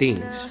different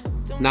things.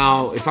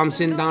 Now, if I'm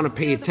sitting down to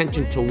pay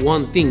attention to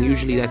one thing,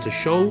 usually that's a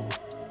show,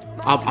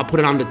 I'll put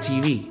it on the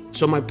TV.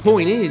 So my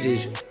point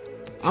is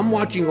I'm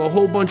watching a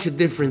whole bunch of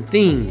different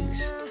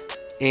things.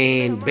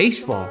 And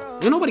baseball,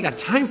 nobody got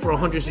time for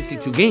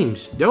 162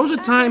 games. There was a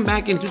time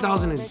back in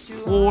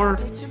 2004,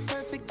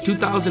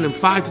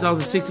 2005,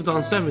 2006,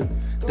 2007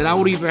 that I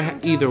would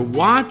either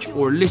watch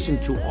or listen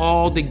to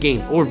all the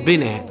games, or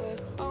been at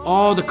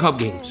all the Cub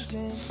games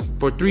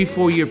for a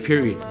 3-4 year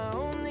period.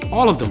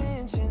 All of them.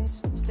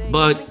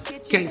 But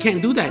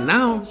can't do that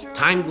now.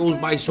 Time goes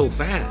by so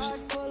fast.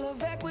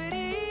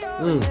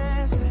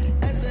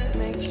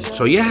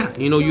 So yeah,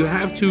 you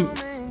have to,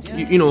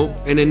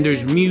 and then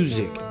there's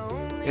music.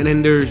 And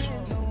then there's,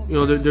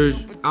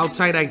 there's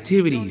outside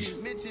activities.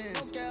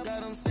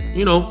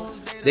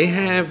 They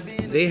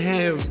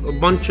have a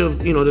bunch of,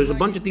 there's a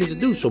bunch of things to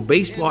do. So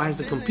baseball has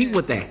to compete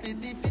with that.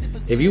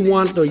 If you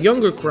want the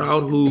younger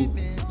crowd who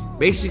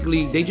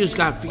basically you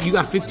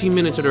got 15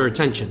 minutes of their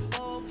attention.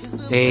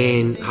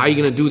 And how are you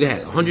gonna do that?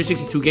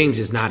 162 games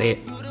is not it.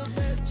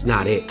 It's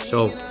not it.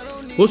 So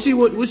we'll see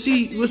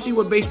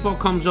what baseball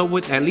comes up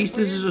with. At least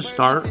this is a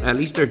start. At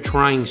least they're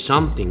trying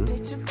something.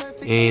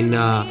 And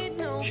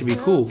should be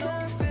cool.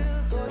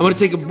 I'm gonna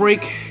take a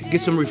break,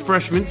 get some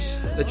refreshments,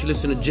 let you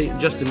listen to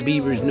Justin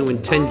Bieber's New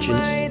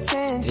Intentions,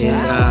 and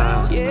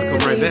I'll come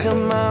right back.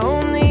 My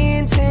only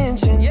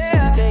intentions.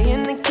 Stay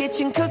in the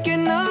kitchen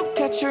cooking up,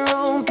 cut your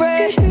own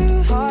bread.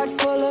 Heart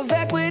full of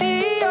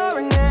equity or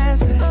an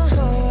asset.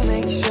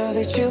 Make sure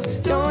that you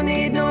don't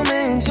need no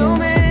mentions.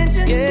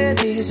 Yeah,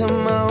 these are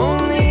my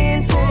only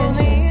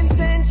intentions.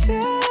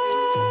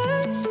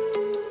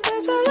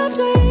 That's all I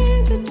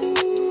plan to do.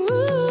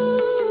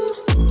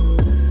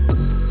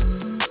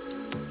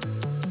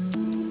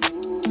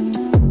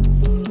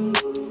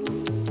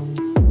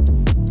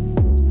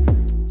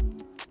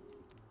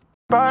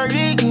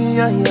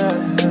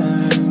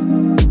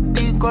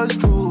 Because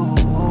true,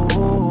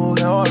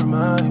 you're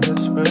my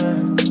best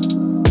friend.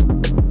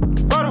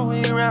 All the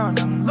way around,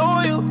 I'm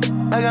loyal.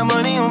 I got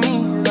money on me,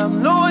 and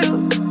I'm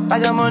loyal. I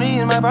got money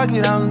in my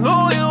pocket, I'm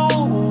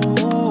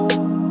loyal.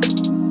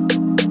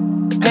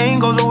 Pain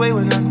goes away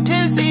when I'm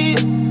tipsy.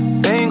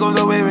 Pain goes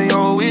away when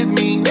you're with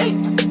me. Hey.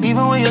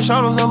 Even when your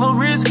shadows a little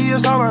risky,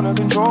 it's all under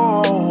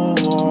control.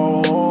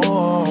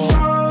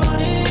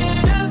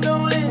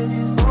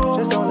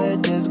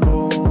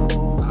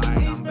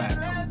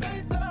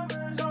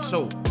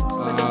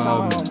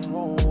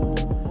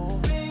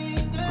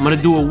 I'm gonna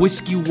do a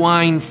Whiskey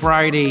Wine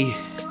Friday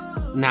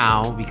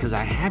now because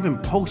I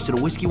haven't posted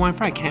a Whiskey Wine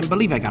Friday. I can't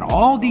believe I got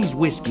all these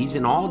whiskeys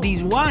and all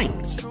these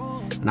wines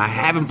and I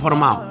haven't put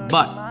them out.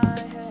 But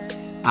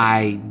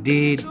I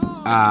did,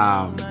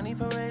 I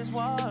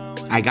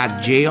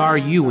got J.R.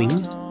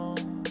 Ewing,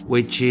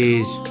 which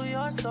is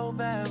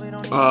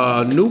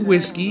new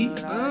whiskey.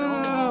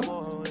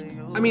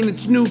 I mean,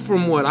 it's new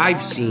from what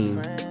I've seen.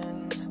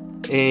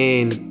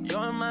 And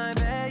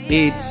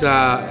it's,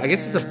 I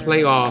guess it's a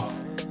playoff.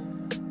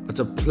 It's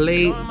a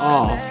play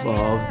off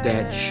of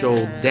that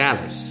show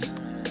Dallas,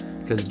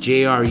 because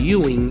J.R.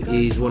 Ewing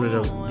is one of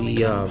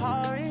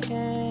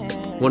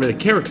the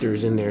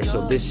characters in there.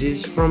 So this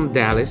is from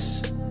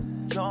Dallas.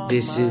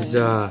 This is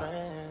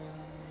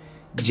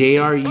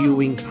J.R.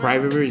 Ewing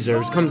Private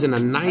Reserves. Comes in a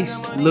nice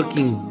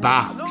looking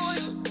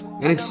box,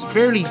 and it's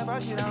fairly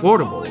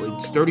affordable.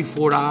 It's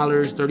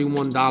 $34,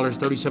 $31,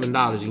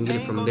 $37. You can get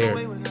it from there.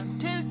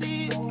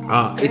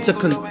 It's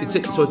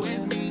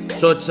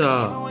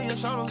a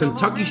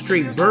Kentucky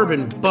straight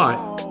bourbon, but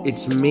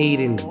it's made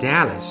in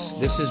Dallas.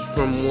 This is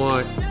from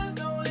what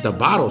the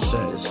bottle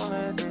says.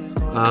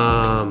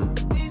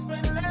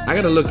 I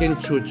gotta look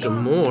into it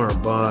some more,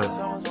 but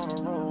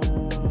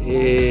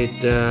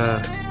it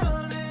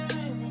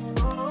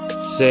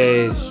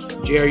says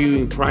J.R.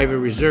 Ewing Private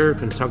Reserve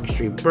Kentucky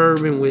Straight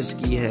Bourbon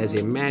Whiskey has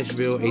a mash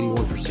bill,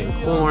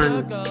 81%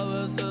 corn.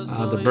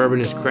 The bourbon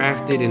is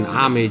crafted in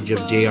homage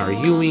of J.R.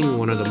 Ewing,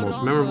 one of the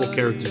most memorable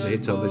characters of the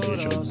hit television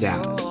show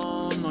Dallas,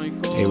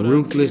 a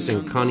ruthless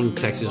and cunning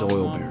Texas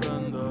oil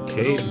baron.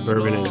 Okay, the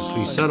bourbon has a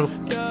sweet subtle.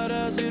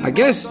 I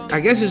guess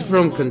it's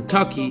from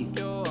Kentucky,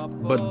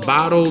 but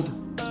bottled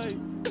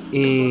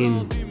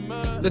in,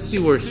 let's see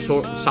where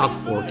South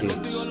Fork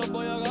is.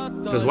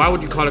 Because why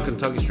would you call it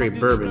Kentucky Straight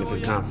Bourbon if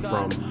it's not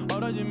from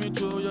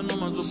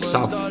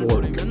South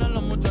Fork?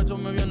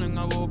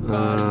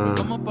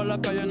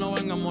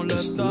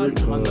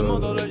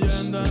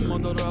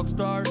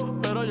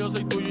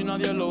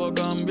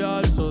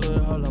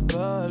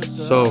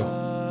 So,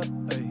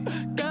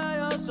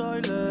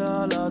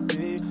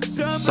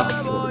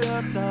 South Fork.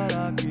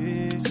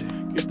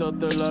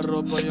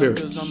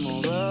 Spirits.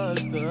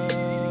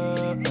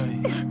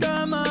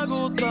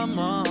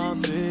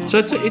 So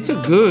it's a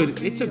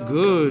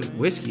good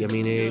whiskey. I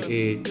mean,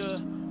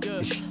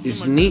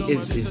 it's neat.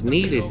 It's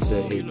neat. It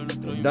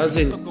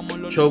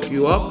doesn't choke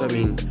you up. I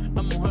mean,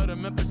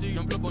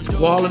 it's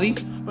quality.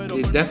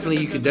 You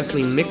could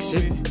definitely mix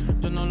it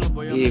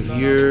if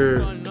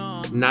you're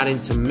not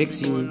into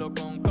mixing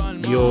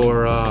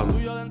your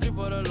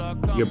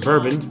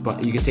bourbons,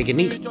 but you can take it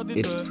neat.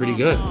 It's pretty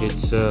good.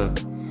 It's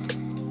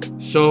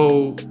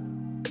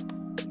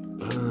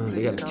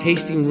they got a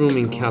tasting room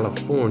in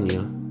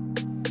California.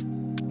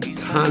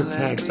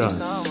 Contact us.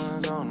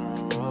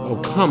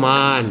 Oh, come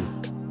on.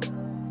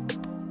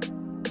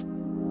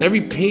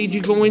 Every page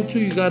you go into,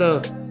 you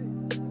gotta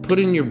put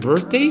in your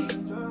birthday?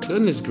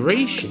 Goodness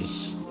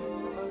gracious.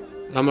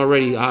 I'm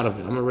already out of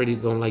it.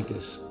 Don't like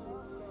this.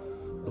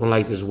 Don't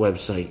like this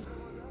website.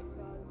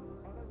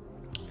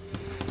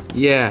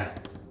 Yeah.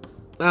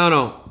 I don't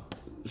know.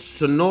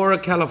 Sonora,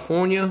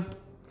 California.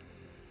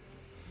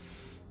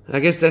 I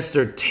guess that's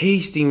their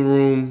tasting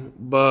room,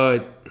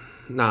 but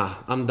nah,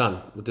 I'm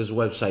done with this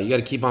website. You got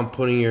to keep on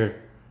putting your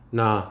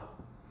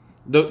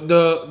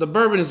The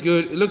bourbon is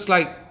good. It looks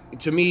like,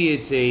 to me,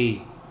 it's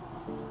a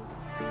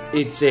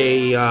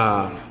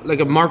like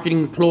a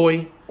marketing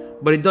ploy,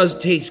 but it does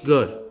taste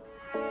good.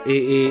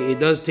 It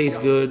does taste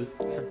good.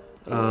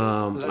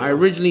 I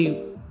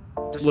originally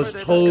was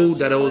told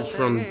that it was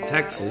from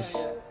Texas.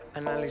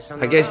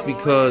 I guess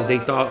because they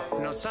thought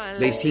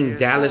they seen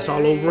Dallas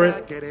all over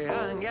it,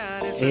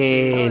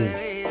 and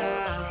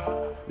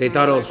they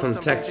thought it was from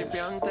Texas.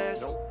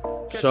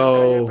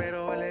 So,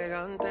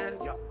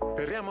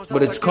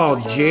 but it's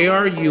called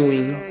J.R.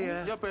 Ewing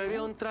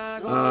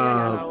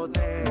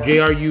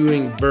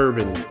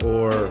Bourbon,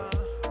 or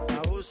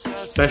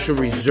Special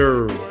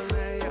Reserve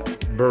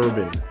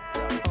Bourbon.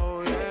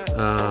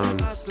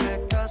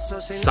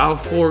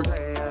 South Fork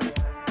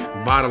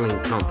Bottling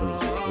Company,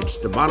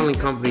 which the bottling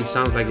company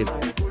sounds like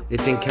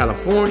it's in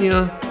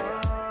California,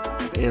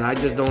 and I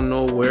just don't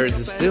know where is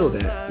it still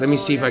at. Let me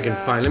see if I can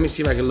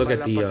look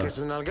at the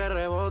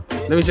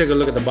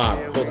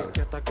bottle. Hold on.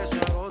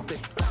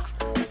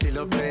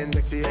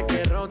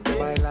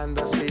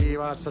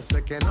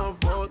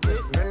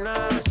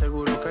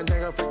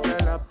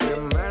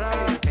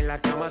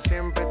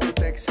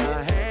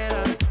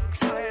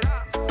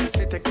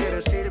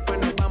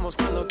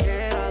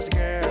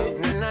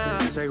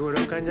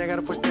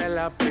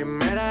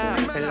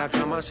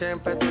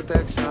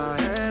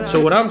 So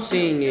what I'm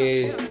seeing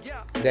is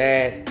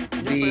that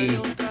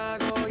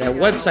that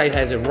website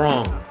has it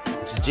wrong.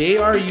 It's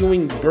J.R.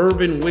 Ewing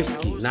Bourbon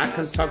Whiskey, not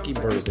Kentucky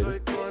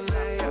Bourbon.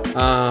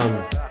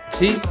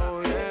 See?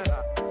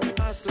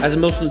 As the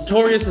most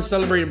notorious and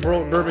celebrated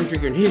bourbon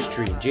drinker in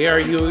history, J.R.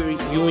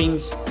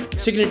 Ewing's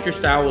signature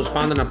style was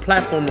founded on a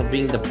platform of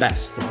being the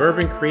best. The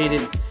bourbon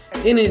created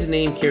in his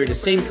name carried the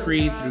same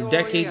creed through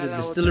decades of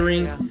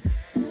distilling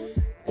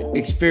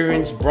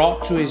experience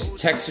brought to his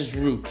Texas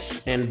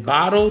roots, and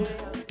bottled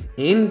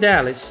in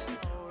Dallas,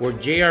 where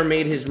JR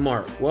made his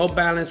mark. Well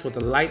balanced with a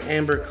light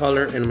amber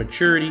color and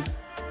maturity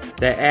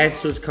that adds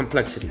to its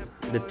complexity.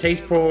 The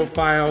taste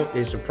profile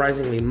is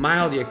surprisingly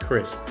mild yet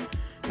crisp.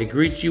 It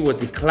greets you with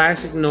the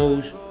classic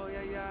nose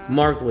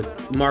marked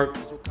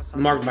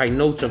by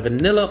notes of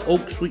vanilla,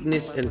 oak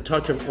sweetness, and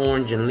touch of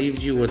orange, and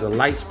leaves you with a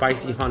light,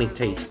 spicy honey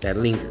taste that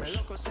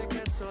lingers.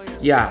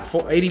 Yeah,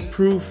 80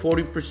 proof,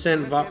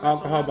 40%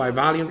 alcohol by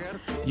volume.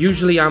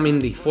 Usually I'm in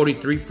the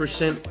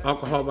 43%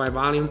 alcohol by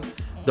volume.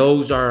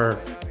 Those are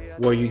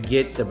where you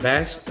get the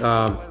best.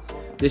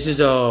 This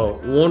is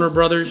Warner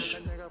Brothers.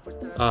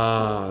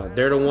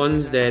 They're the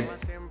ones that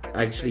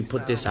actually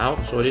put this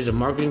out, so it is a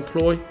marketing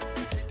ploy.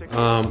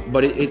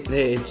 But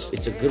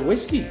it's a good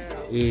whiskey.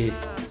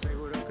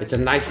 It's a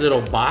nice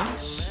little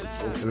box.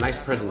 It's a nice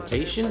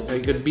presentation.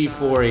 It could be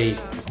for a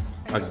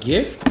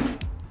gift.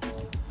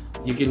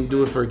 You can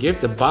do it for a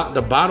gift. The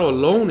bottle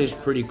alone is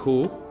pretty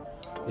cool.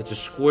 It's a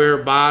square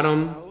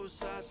bottom.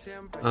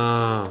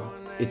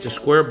 It's a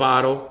square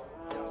bottle,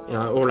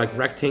 or like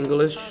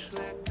rectangle-ish.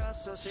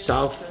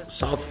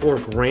 South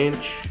Fork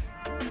Ranch.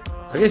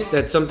 I guess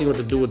that's something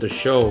to do with the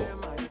show.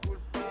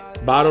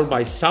 Bottled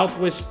by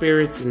Southwest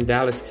Spirits in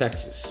Dallas,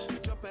 Texas.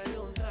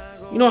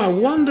 You know, I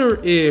wonder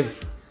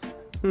if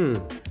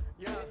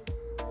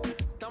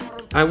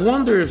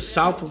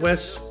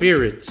Southwest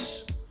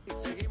Spirits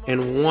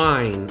and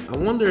wine, I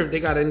wonder if they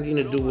got anything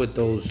to do with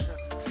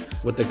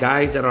the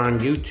guys that are on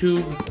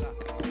YouTube.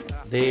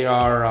 They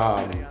are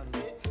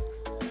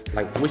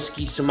like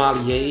whiskey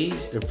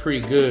sommeliers. They're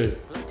pretty good.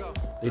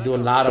 They do a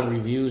lot of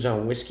reviews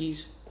on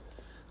whiskeys.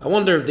 I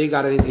wonder if they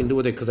got anything to do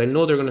with it, because I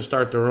know they're gonna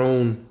start their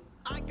own.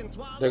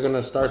 They're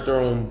gonna start their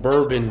own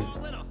bourbon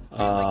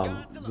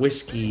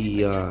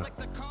whiskey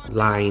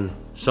line.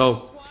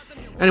 So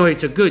anyway,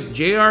 it's a good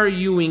J.R.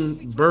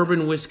 Ewing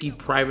Bourbon Whiskey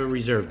Private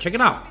Reserve. Check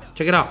it out.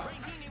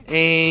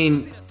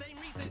 And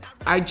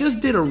I just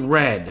did a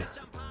red.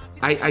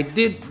 I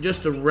did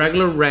just a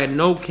regular red,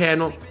 no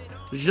candle.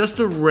 It's just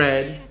a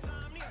red.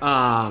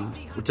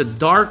 It's a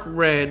dark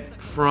red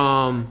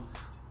from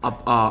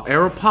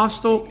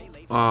Aeropostale.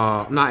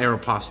 Not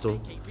Aeropostale.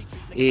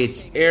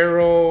 It's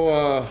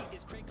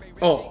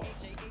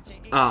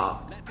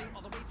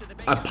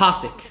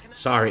Apothic.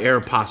 Sorry,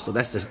 Aeropostale.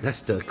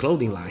 That's the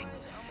clothing line.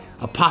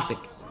 Apothic.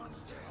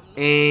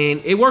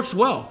 And it works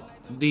well.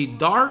 The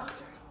dark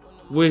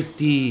with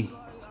the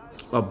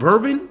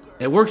bourbon,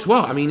 it works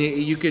well. I mean,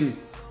 you can.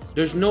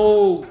 There's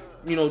no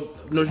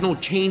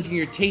change in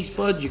your taste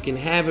buds. You can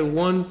have it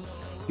 1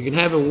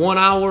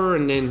 hour,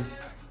 and then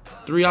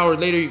 3 hours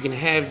later you can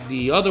have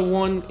the other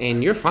one,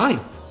 and you're fine.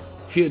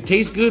 It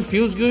tastes good,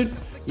 feels good.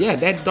 Yeah,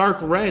 that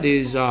dark red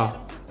is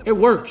it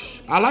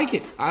works. I like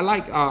it. I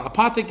like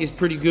Apothic is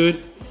pretty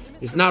good.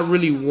 It's not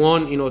really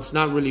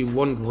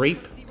one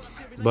grape,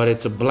 but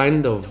it's a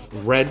blend of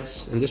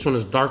reds, and this one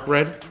is dark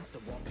red.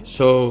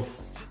 So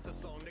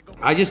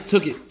I just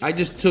took it,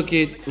 took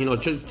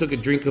a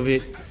drink of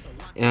it,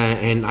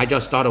 and I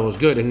just thought it was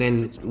good. And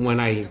then when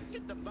I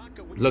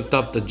looked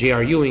up the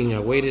J.R. Ewing, I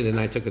waited and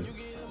I took a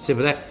sip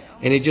of that,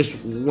 and it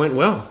just went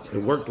well. It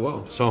worked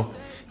well. So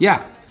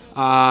yeah,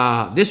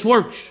 this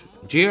works.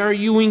 J.R.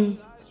 Ewing,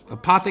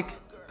 Apothic.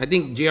 I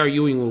think J.R.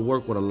 Ewing will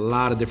work with a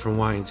lot of different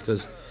wines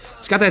because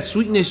it's got that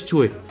sweetness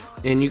to it,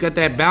 and you got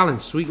that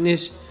balance,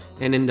 sweetness,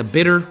 and then the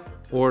bitter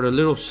or the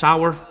little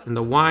sour in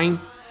the wine.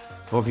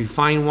 Or if you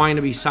find wine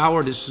to be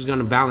sour, this is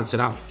gonna balance it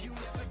out.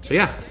 So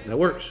yeah, that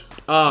works.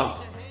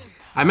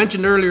 I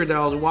mentioned earlier that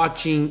I was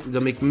watching The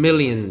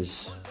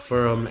McMillions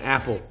from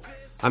HBO.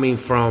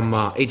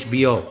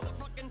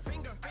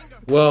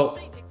 Well,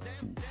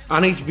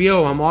 on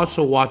HBO, I'm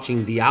also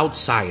watching The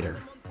Outsider.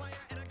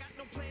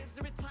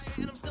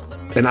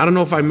 And I don't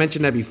know if I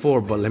mentioned that before,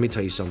 but let me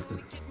tell you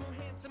something.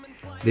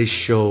 This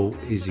show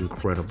is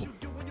incredible.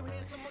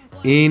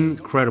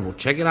 Incredible.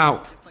 Check it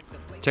out.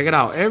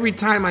 Every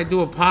time I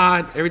do a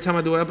pod, every time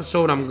I do an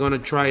episode, I'm going to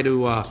try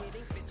to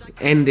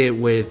end it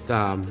with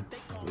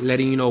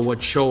letting you know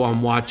what show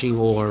I'm watching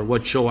or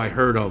what show I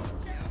heard of.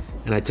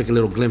 And I took a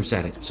little glimpse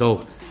at it.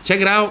 So check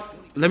it out.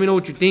 Let me know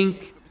what you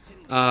think.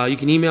 You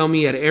can email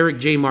me at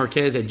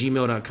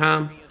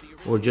ericjmarquez@gmail.com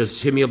or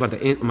just hit me up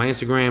at my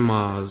Instagram,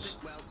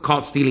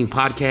 Caught Stealing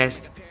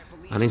Podcast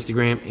on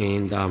Instagram,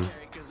 and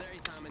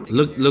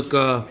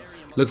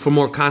look for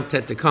more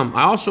content to come.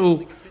 I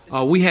also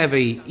we have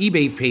a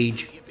eBay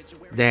page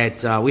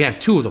that we have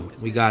two of them.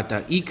 We got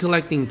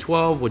eCollecting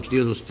 12, which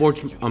deals with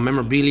sports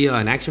memorabilia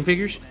and action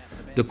figures,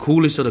 the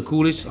coolest of the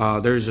coolest.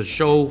 There's a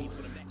show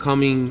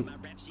coming,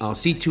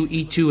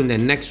 C2E2, and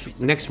then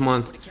next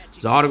month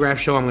the autograph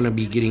show. I'm gonna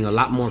be getting a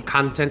lot more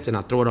content, and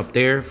I'll throw it up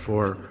there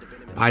for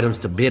items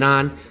to bid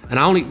on.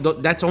 And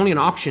that's only an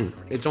auction.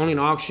 It's only an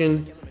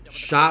auction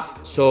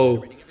shop,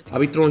 so I'll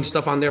be throwing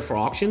stuff on there for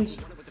auctions.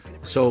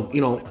 So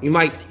you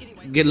might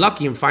get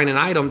lucky and find an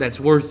item that's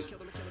worth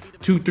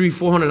 $200, $300,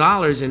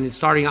 $400, and its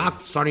starting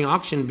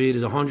auction bid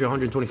is $100,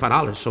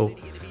 $125. So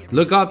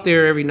look out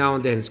there every now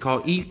and then. It's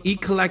called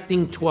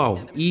eCollecting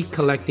 12.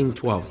 eCollecting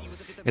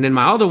 12. And then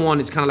my other one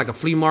is kind of like a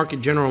flea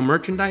market general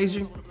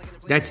merchandiser.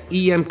 That's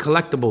EM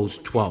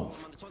Collectibles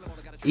 12.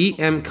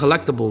 EM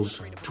Collectibles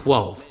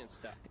 12.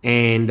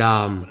 And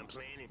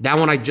that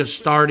one I just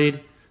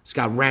started. It's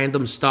got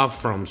random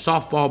stuff from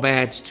softball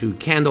bats to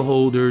candle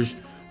holders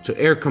to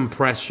air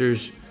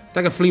compressors. It's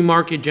like a flea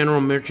market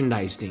general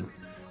merchandise thing.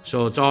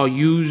 So it's all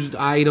used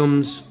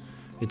items.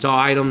 It's all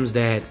items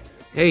that,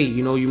 hey,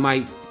 you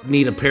might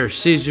need a pair of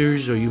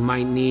scissors, or you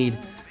might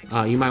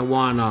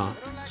want a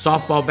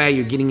softball bat.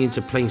 You're getting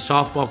into playing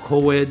softball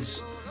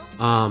co-eds.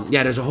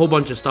 There's a whole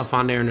bunch of stuff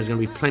on there, and there's gonna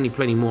be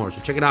plenty more.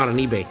 So check it out on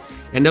eBay,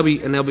 and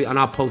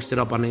I'll post it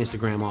up on the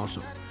Instagram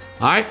also.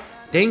 All right,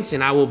 thanks,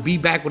 and I will be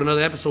back with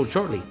another episode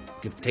shortly.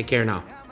 Take care now.